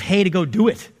actually had to pay to go do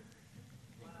it.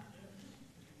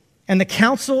 And the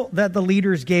counsel that the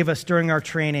leaders gave us during our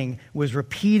training was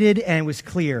repeated and was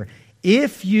clear.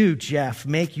 If you, Jeff,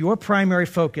 make your primary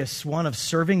focus one of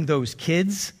serving those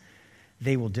kids,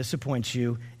 they will disappoint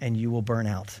you and you will burn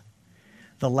out.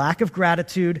 The lack of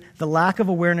gratitude, the lack of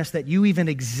awareness that you even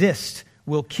exist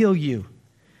will kill you.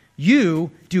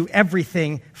 You do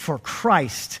everything for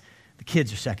Christ. The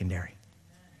kids are secondary.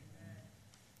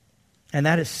 And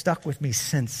that has stuck with me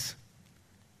since.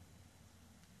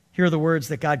 Here are the words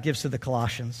that God gives to the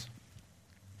Colossians.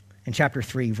 In chapter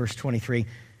 3, verse 23.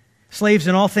 Slaves,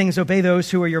 in all things obey those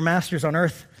who are your masters on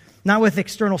earth, not with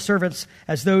external servants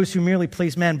as those who merely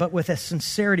please men, but with a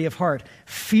sincerity of heart,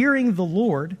 fearing the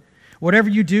Lord. Whatever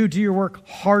you do, do your work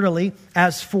heartily,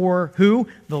 as for who?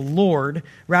 The Lord,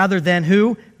 rather than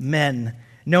who? Men,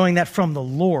 knowing that from the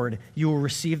Lord you will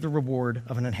receive the reward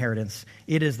of an inheritance.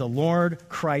 It is the Lord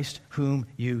Christ whom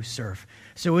you serve.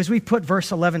 So as we put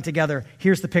verse 11 together,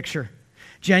 here's the picture.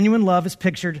 Genuine love is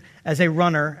pictured as a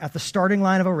runner at the starting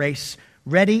line of a race,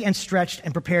 ready and stretched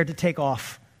and prepared to take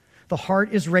off. The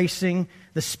heart is racing.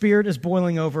 The spirit is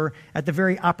boiling over at the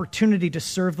very opportunity to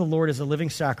serve the Lord as a living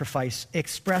sacrifice,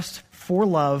 expressed for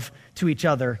love to each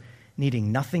other,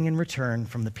 needing nothing in return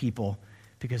from the people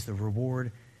because the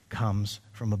reward comes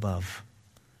from above.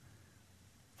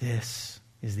 This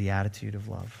is the attitude of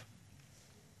love.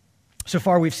 So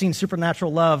far, we've seen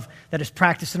supernatural love that is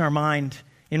practiced in our mind,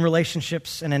 in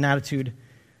relationships, and in attitude.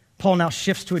 Paul now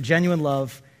shifts to a genuine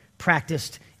love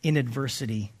practiced in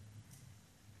adversity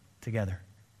together.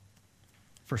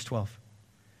 Verse 12.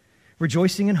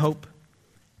 Rejoicing in hope,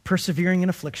 persevering in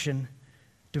affliction,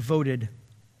 devoted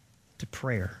to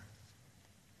prayer.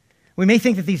 We may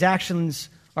think that these actions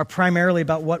are primarily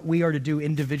about what we are to do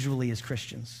individually as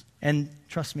Christians. And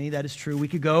trust me, that is true. We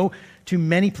could go to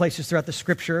many places throughout the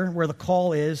Scripture where the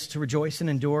call is to rejoice and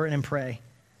endure and pray.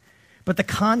 But the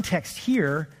context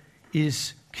here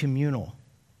is communal.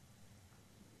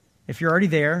 If you're already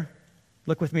there,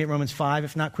 look with me at Romans 5.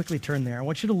 If not, quickly turn there. I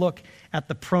want you to look at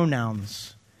the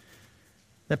pronouns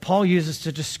that Paul uses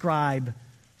to describe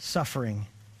suffering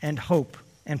and hope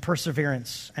and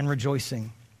perseverance and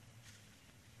rejoicing.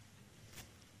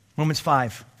 Romans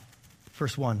 5,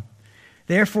 verse 1.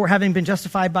 Therefore, having been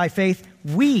justified by faith,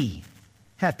 we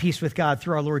have peace with God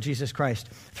through our Lord Jesus Christ,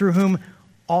 through whom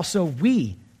also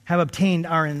we have obtained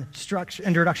our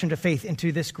introduction to faith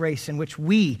into this grace in which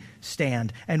we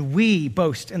stand, and we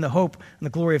boast in the hope and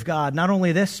the glory of God. Not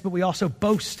only this, but we also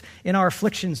boast in our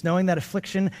afflictions, knowing that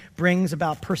affliction brings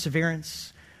about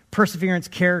perseverance. Perseverance,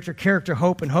 character,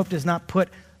 hope, and hope does not put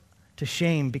to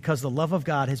shame, because the love of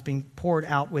God has been poured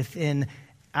out within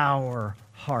our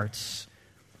hearts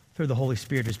through the Holy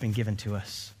Spirit who's been given to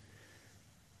us.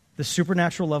 The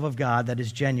supernatural love of God that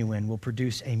is genuine will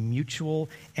produce a mutual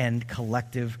and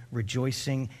collective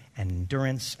rejoicing and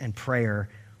endurance and prayer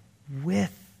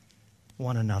with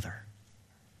one another.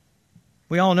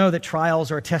 We all know that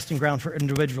trials are a testing ground for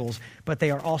individuals, but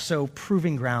they are also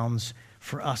proving grounds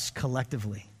for us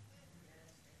collectively.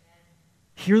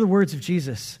 Hear the words of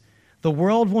Jesus. The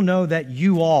world will know that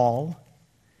you all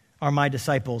are my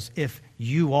disciples if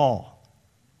you all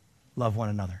love one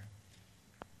another.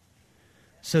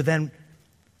 So then,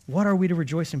 what are we to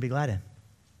rejoice and be glad in?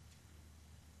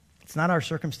 It's not our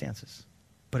circumstances,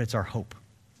 but it's our hope.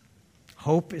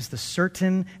 Hope is the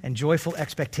certain and joyful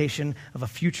expectation of a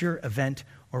future event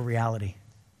or reality.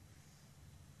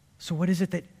 So what is it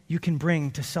that you can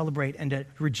bring to celebrate and to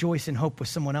rejoice in hope with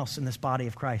someone else in this body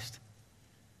of Christ?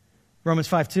 Romans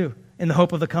 5:2, in the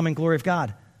hope of the coming glory of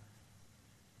God.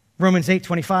 Romans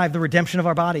 8:25, the redemption of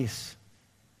our bodies.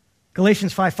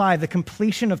 Galatians 5:5, the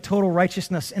completion of total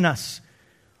righteousness in us.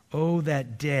 Oh,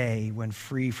 that day when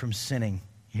free from sinning.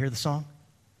 You hear the song?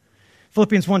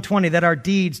 Philippians 1:20, that our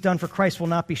deeds done for Christ will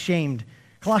not be shamed.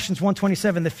 Colossians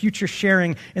 1:27, the future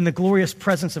sharing in the glorious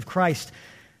presence of Christ.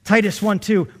 Titus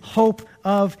 1:2, hope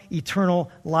of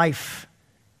eternal life.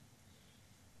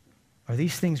 Are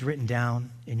these things written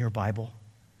down in your Bible?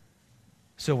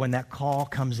 So when that call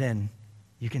comes in,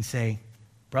 you can say,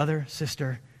 brother,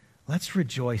 sister, let's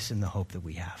rejoice in the hope that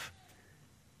we have.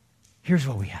 Here's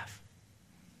what we have.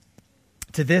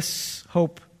 To this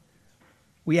hope,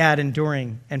 we add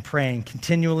enduring and praying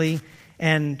continually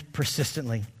and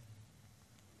persistently.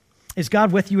 Is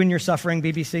God with you in your suffering,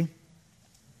 BBC?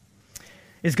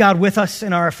 Is God with us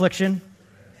in our affliction?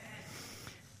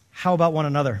 How about one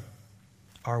another?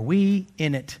 Are we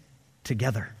in it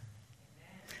together?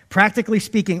 Practically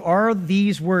speaking, are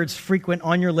these words frequent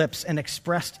on your lips and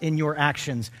expressed in your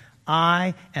actions?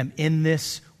 I am in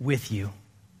this with you.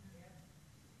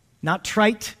 Not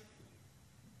trite,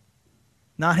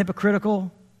 not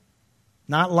hypocritical,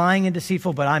 not lying and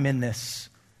deceitful, but I'm in this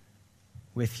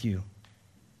with you.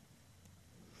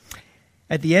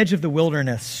 At the edge of the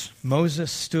wilderness,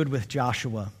 Moses stood with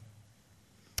Joshua,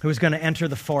 who was going to enter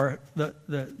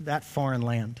that foreign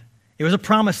land. It was a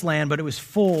promised land, but it was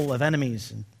full of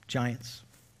enemies and giants.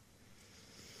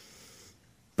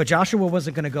 But Joshua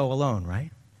wasn't going to go alone,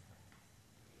 right?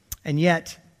 And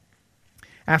yet,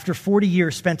 after 40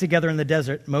 years spent together in the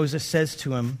desert, Moses says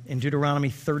to him in Deuteronomy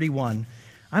 31,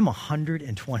 I'm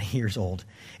 120 years old,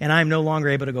 and I am no longer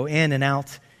able to go in and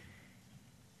out.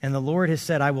 And the Lord has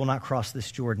said, I will not cross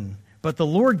this Jordan, but the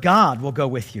Lord God will go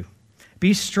with you.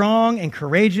 Be strong and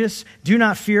courageous. Do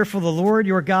not fear, for the Lord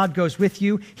your God goes with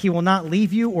you. He will not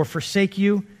leave you or forsake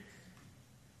you.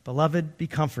 Beloved, be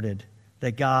comforted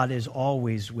that God is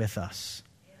always with us.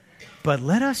 But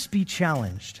let us be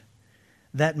challenged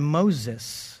that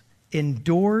Moses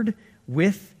endured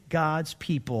with God's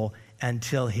people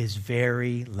until his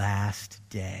very last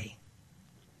day.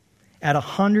 At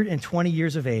 120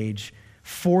 years of age,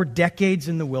 4 decades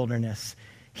in the wilderness,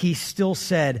 he still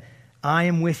said, I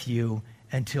am with you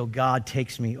until God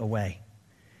takes me away.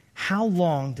 How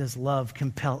long does love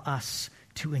compel us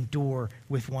to endure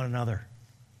with one another?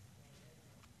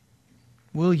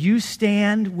 Will you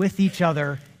stand with each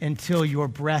other until your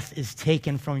breath is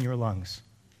taken from your lungs?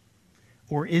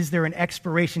 Or is there an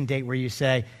expiration date where you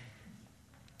say,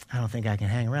 I don't think I can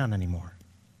hang around anymore?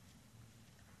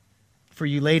 For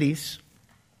you ladies,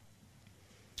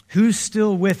 who's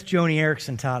still with Joni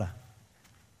Eareckson Tada?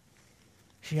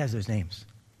 She has those names.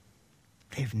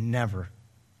 They've never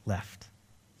left.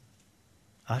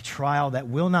 A trial that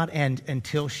will not end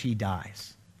until she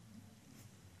dies.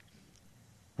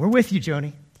 We're with you,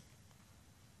 Joni.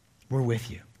 We're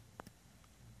with you.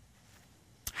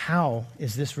 How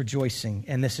is this rejoicing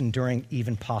and this enduring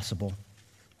even possible?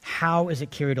 How is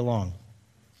it carried along?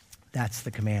 That's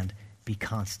the command. Be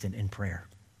constant in prayer.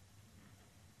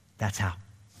 That's how.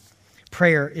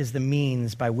 Prayer is the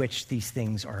means by which these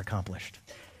things are accomplished.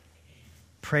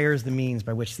 Prayer is the means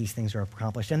by which these things are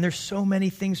accomplished. And there's so many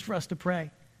things for us to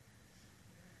pray.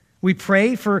 We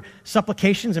pray for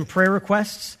supplications and prayer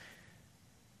requests.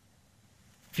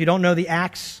 If you don't know the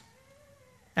ACTS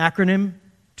acronym,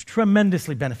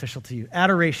 tremendously beneficial to you.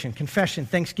 Adoration, confession,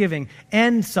 thanksgiving,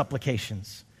 and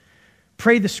supplications.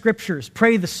 Pray the scriptures,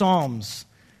 pray the Psalms.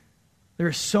 There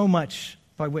is so much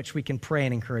by which we can pray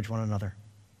and encourage one another.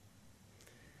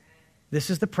 This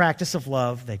is the practice of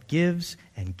love that gives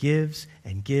and gives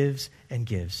and gives and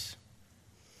gives.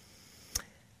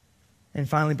 And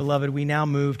finally, beloved, we now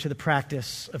move to the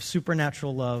practice of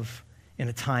supernatural love in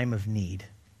a time of need.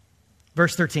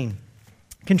 Verse 13,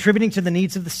 contributing to the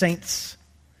needs of the saints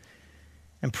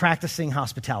and practicing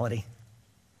hospitality.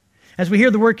 As we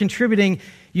hear the word contributing,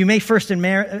 you may first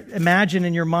imagine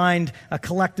in your mind a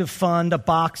collective fund, a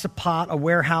box, a pot, a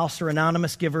warehouse, or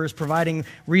anonymous givers providing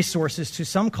resources to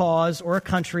some cause or a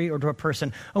country or to a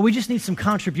person. Oh, we just need some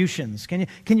contributions. Can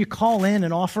you call in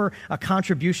and offer a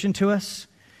contribution to us?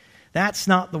 That's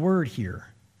not the word here.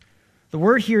 The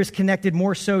word here is connected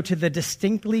more so to the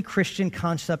distinctly Christian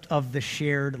concept of the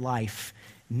shared life,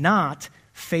 not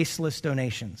faceless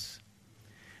donations.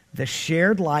 The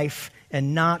shared life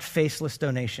and not faceless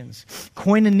donations.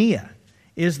 Koinonia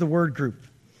is the word group.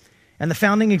 And the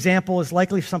founding example is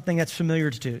likely something that's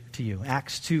familiar to you.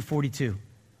 Acts 2:42 would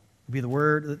be the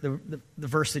word, the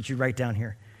verse that you write down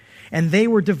here. And they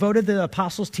were devoted to the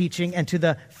apostles' teaching and to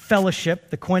the fellowship,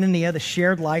 the koinonia, the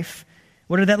shared life.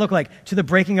 What did that look like? To the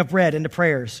breaking of bread and to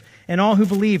prayers. And all who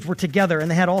believed were together,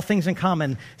 and they had all things in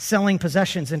common, selling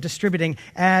possessions and distributing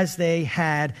as they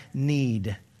had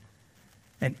need.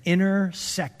 An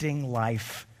intersecting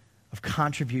life of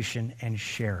contribution and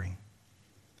sharing.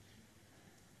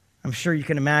 I'm sure you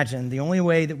can imagine the only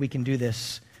way that we can do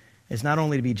this is not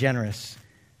only to be generous,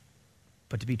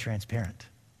 but to be transparent.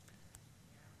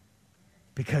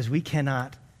 Because we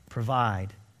cannot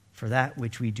provide for that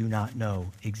which we do not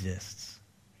know exists.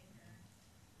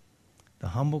 The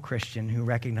humble Christian who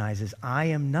recognizes, I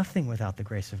am nothing without the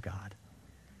grace of God,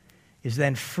 is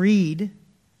then freed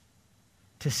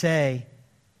to say,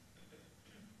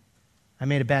 I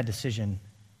made a bad decision,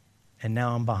 and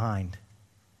now I'm behind.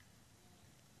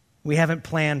 We haven't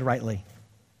planned rightly.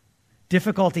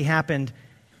 Difficulty happened,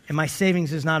 and my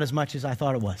savings is not as much as I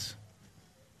thought it was.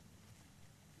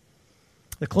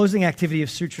 The closing activity of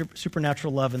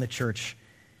supernatural love in the church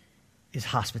is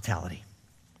hospitality.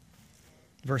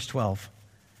 Verse 12,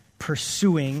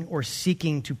 pursuing or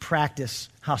seeking to practice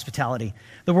hospitality.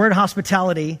 The word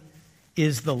hospitality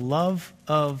is the love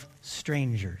of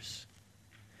strangers.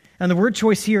 And the word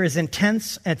choice here is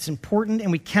intense, and it's important,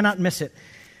 and we cannot miss it.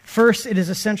 First, it is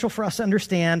essential for us to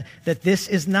understand that this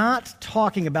is not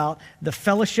talking about the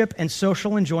fellowship and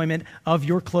social enjoyment of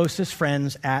your closest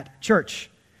friends at church.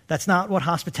 That's not what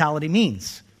hospitality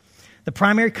means. The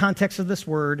primary context of this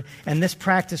word and this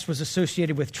practice was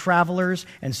associated with travelers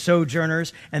and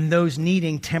sojourners and those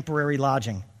needing temporary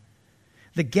lodging.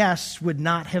 The guests would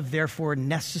not have therefore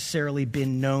necessarily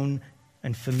been known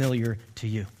and familiar to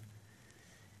you.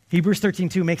 Hebrews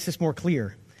 13:2 makes this more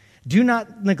clear. Do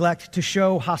not neglect to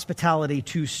show hospitality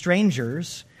to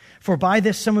strangers, for by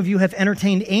this some of you have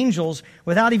entertained angels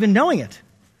without even knowing it.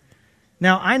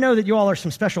 Now, I know that you all are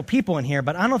some special people in here,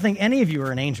 but I don't think any of you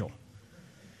are an angel.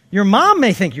 Your mom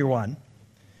may think you're one,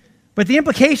 but the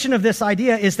implication of this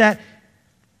idea is that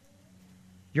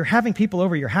you're having people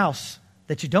over your house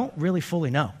that you don't really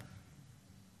fully know.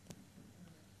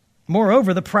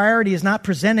 Moreover, the priority is not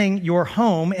presenting your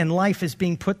home and life as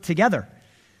being put together.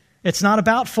 It's not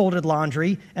about folded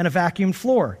laundry and a vacuumed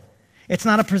floor. It's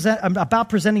not about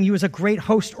presenting you as a great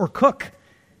host or cook.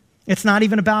 It's not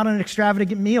even about an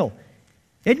extravagant meal.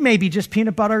 It may be just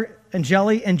peanut butter and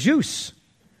jelly and juice.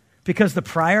 because the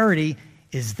priority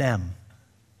is them,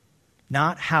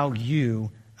 not how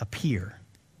you appear.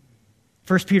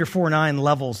 1 Peter 4:9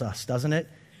 levels us, doesn't it?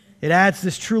 It adds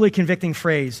this truly convicting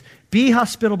phrase, be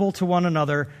hospitable to one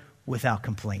another without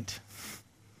complaint.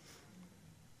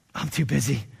 I'm too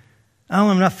busy. I don't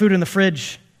have enough food in the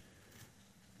fridge.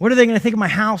 What are they going to think of my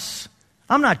house?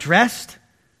 I'm not dressed.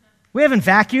 We haven't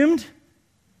vacuumed.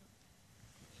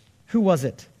 Who was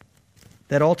it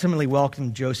that ultimately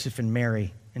welcomed Joseph and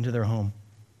Mary into their home?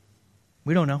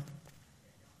 We don't know,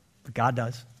 but God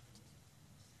does.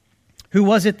 Who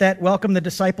was it that welcomed the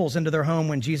disciples into their home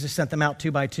when Jesus sent them out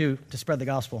 2 by 2 to spread the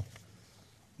gospel?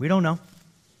 We don't know,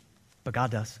 but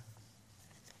God does.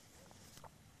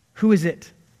 Who is it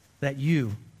that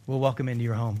you will welcome into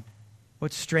your home?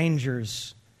 What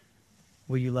strangers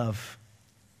will you love?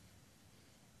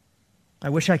 I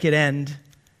wish I could end,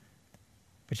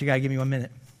 but you got to give me 1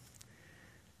 minute.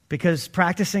 Because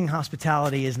practicing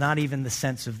hospitality is not even the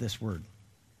sense of this word.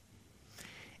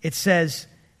 It says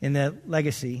in the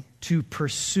legacy to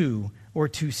pursue or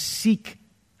to seek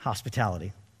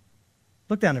hospitality.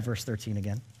 Look down at verse 13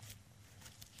 again.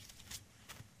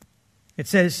 It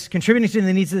says, contributing to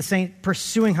the needs of the saint,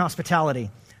 pursuing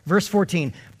hospitality. Verse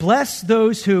 14, bless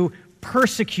those who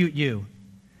persecute you.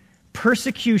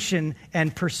 Persecution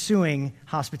and pursuing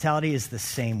hospitality is the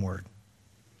same word.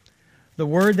 The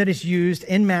word that is used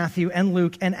in Matthew and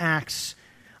Luke and Acts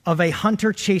of a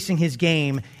hunter chasing his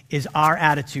game is our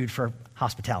attitude for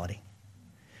hospitality.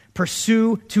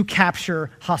 Pursue to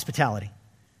capture hospitality.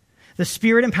 The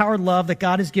Spirit-empowered love that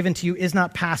God has given to you is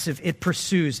not passive. It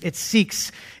pursues. It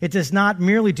seeks. It does not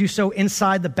merely do so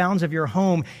inside the bounds of your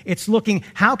home. It's looking,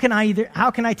 how can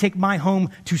I take my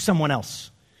home to someone else?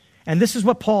 And this is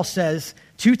what Paul says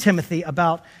to Timothy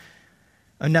about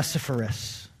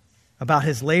Onesiphorus, about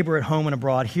his labor at home and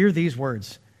abroad. Hear these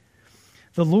words.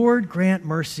 The Lord grant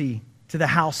mercy to the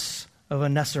house of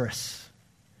Onesiphorus,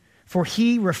 for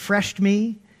he refreshed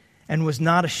me and was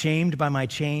not ashamed by my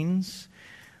chains.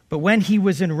 But when he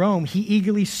was in Rome, he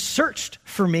eagerly searched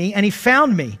for me, and he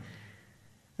found me.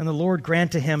 And the Lord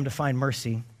granted him to find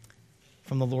mercy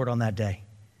from the Lord on that day.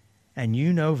 And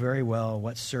you know very well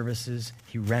what services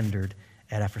he rendered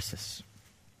at Ephesus.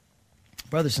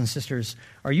 Brothers and sisters,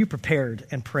 are you prepared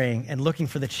and praying and looking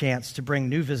for the chance to bring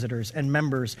new visitors and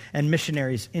members and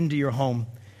missionaries into your home?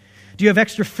 Do you have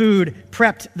extra food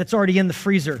prepped that's already in the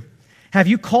freezer? Have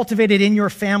you cultivated in your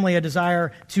family a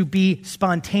desire to be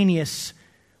spontaneous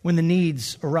when the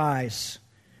needs arise?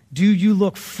 Do you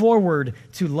look forward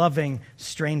to loving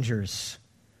strangers?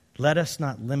 Let us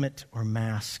not limit or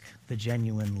mask the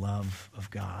genuine love of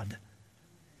God.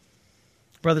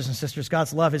 Brothers and sisters,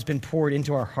 God's love has been poured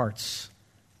into our hearts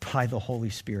by the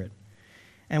Holy Spirit.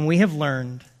 And we have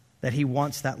learned that he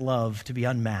wants that love to be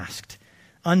unmasked,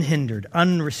 unhindered,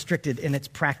 unrestricted in its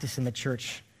practice in the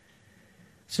church.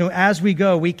 So as we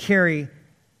go,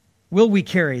 will we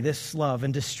carry this love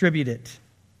and distribute it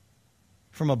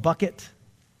from a bucket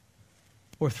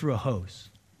or through a hose?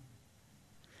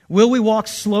 Will we walk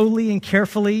slowly and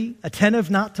carefully, attentive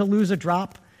not to lose a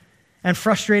drop, and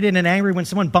frustrated and angry when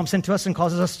someone bumps into us and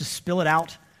causes us to spill it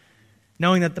out,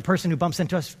 knowing that the person who bumps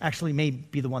into us actually may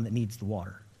be the one that needs the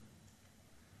water?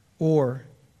 Or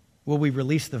will we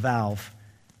release the valve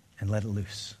and let it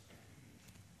loose?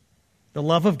 The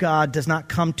love of God does not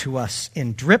come to us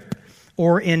in drip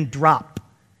or in drop.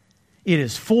 It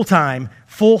is full-time,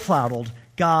 full-throttled,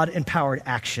 God-empowered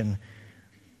action.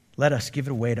 Let us give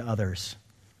it away to others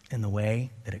in the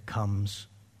way that it comes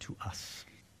to us.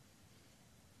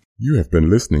 You have been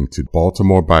listening to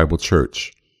Baltimore Bible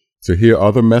Church. To hear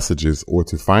other messages or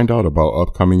to find out about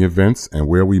upcoming events and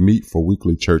where we meet for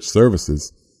weekly church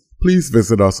services, please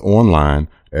visit us online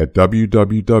at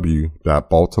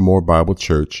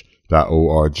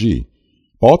www.baltimorebiblechurch.org.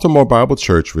 Baltimore Bible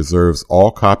Church reserves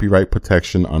all copyright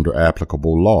protection under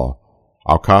applicable law.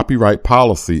 Our copyright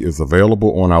policy is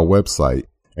available on our website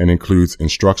and includes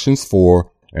instructions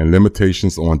for and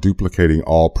limitations on duplicating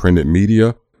all printed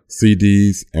media,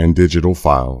 CDs, and digital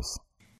files.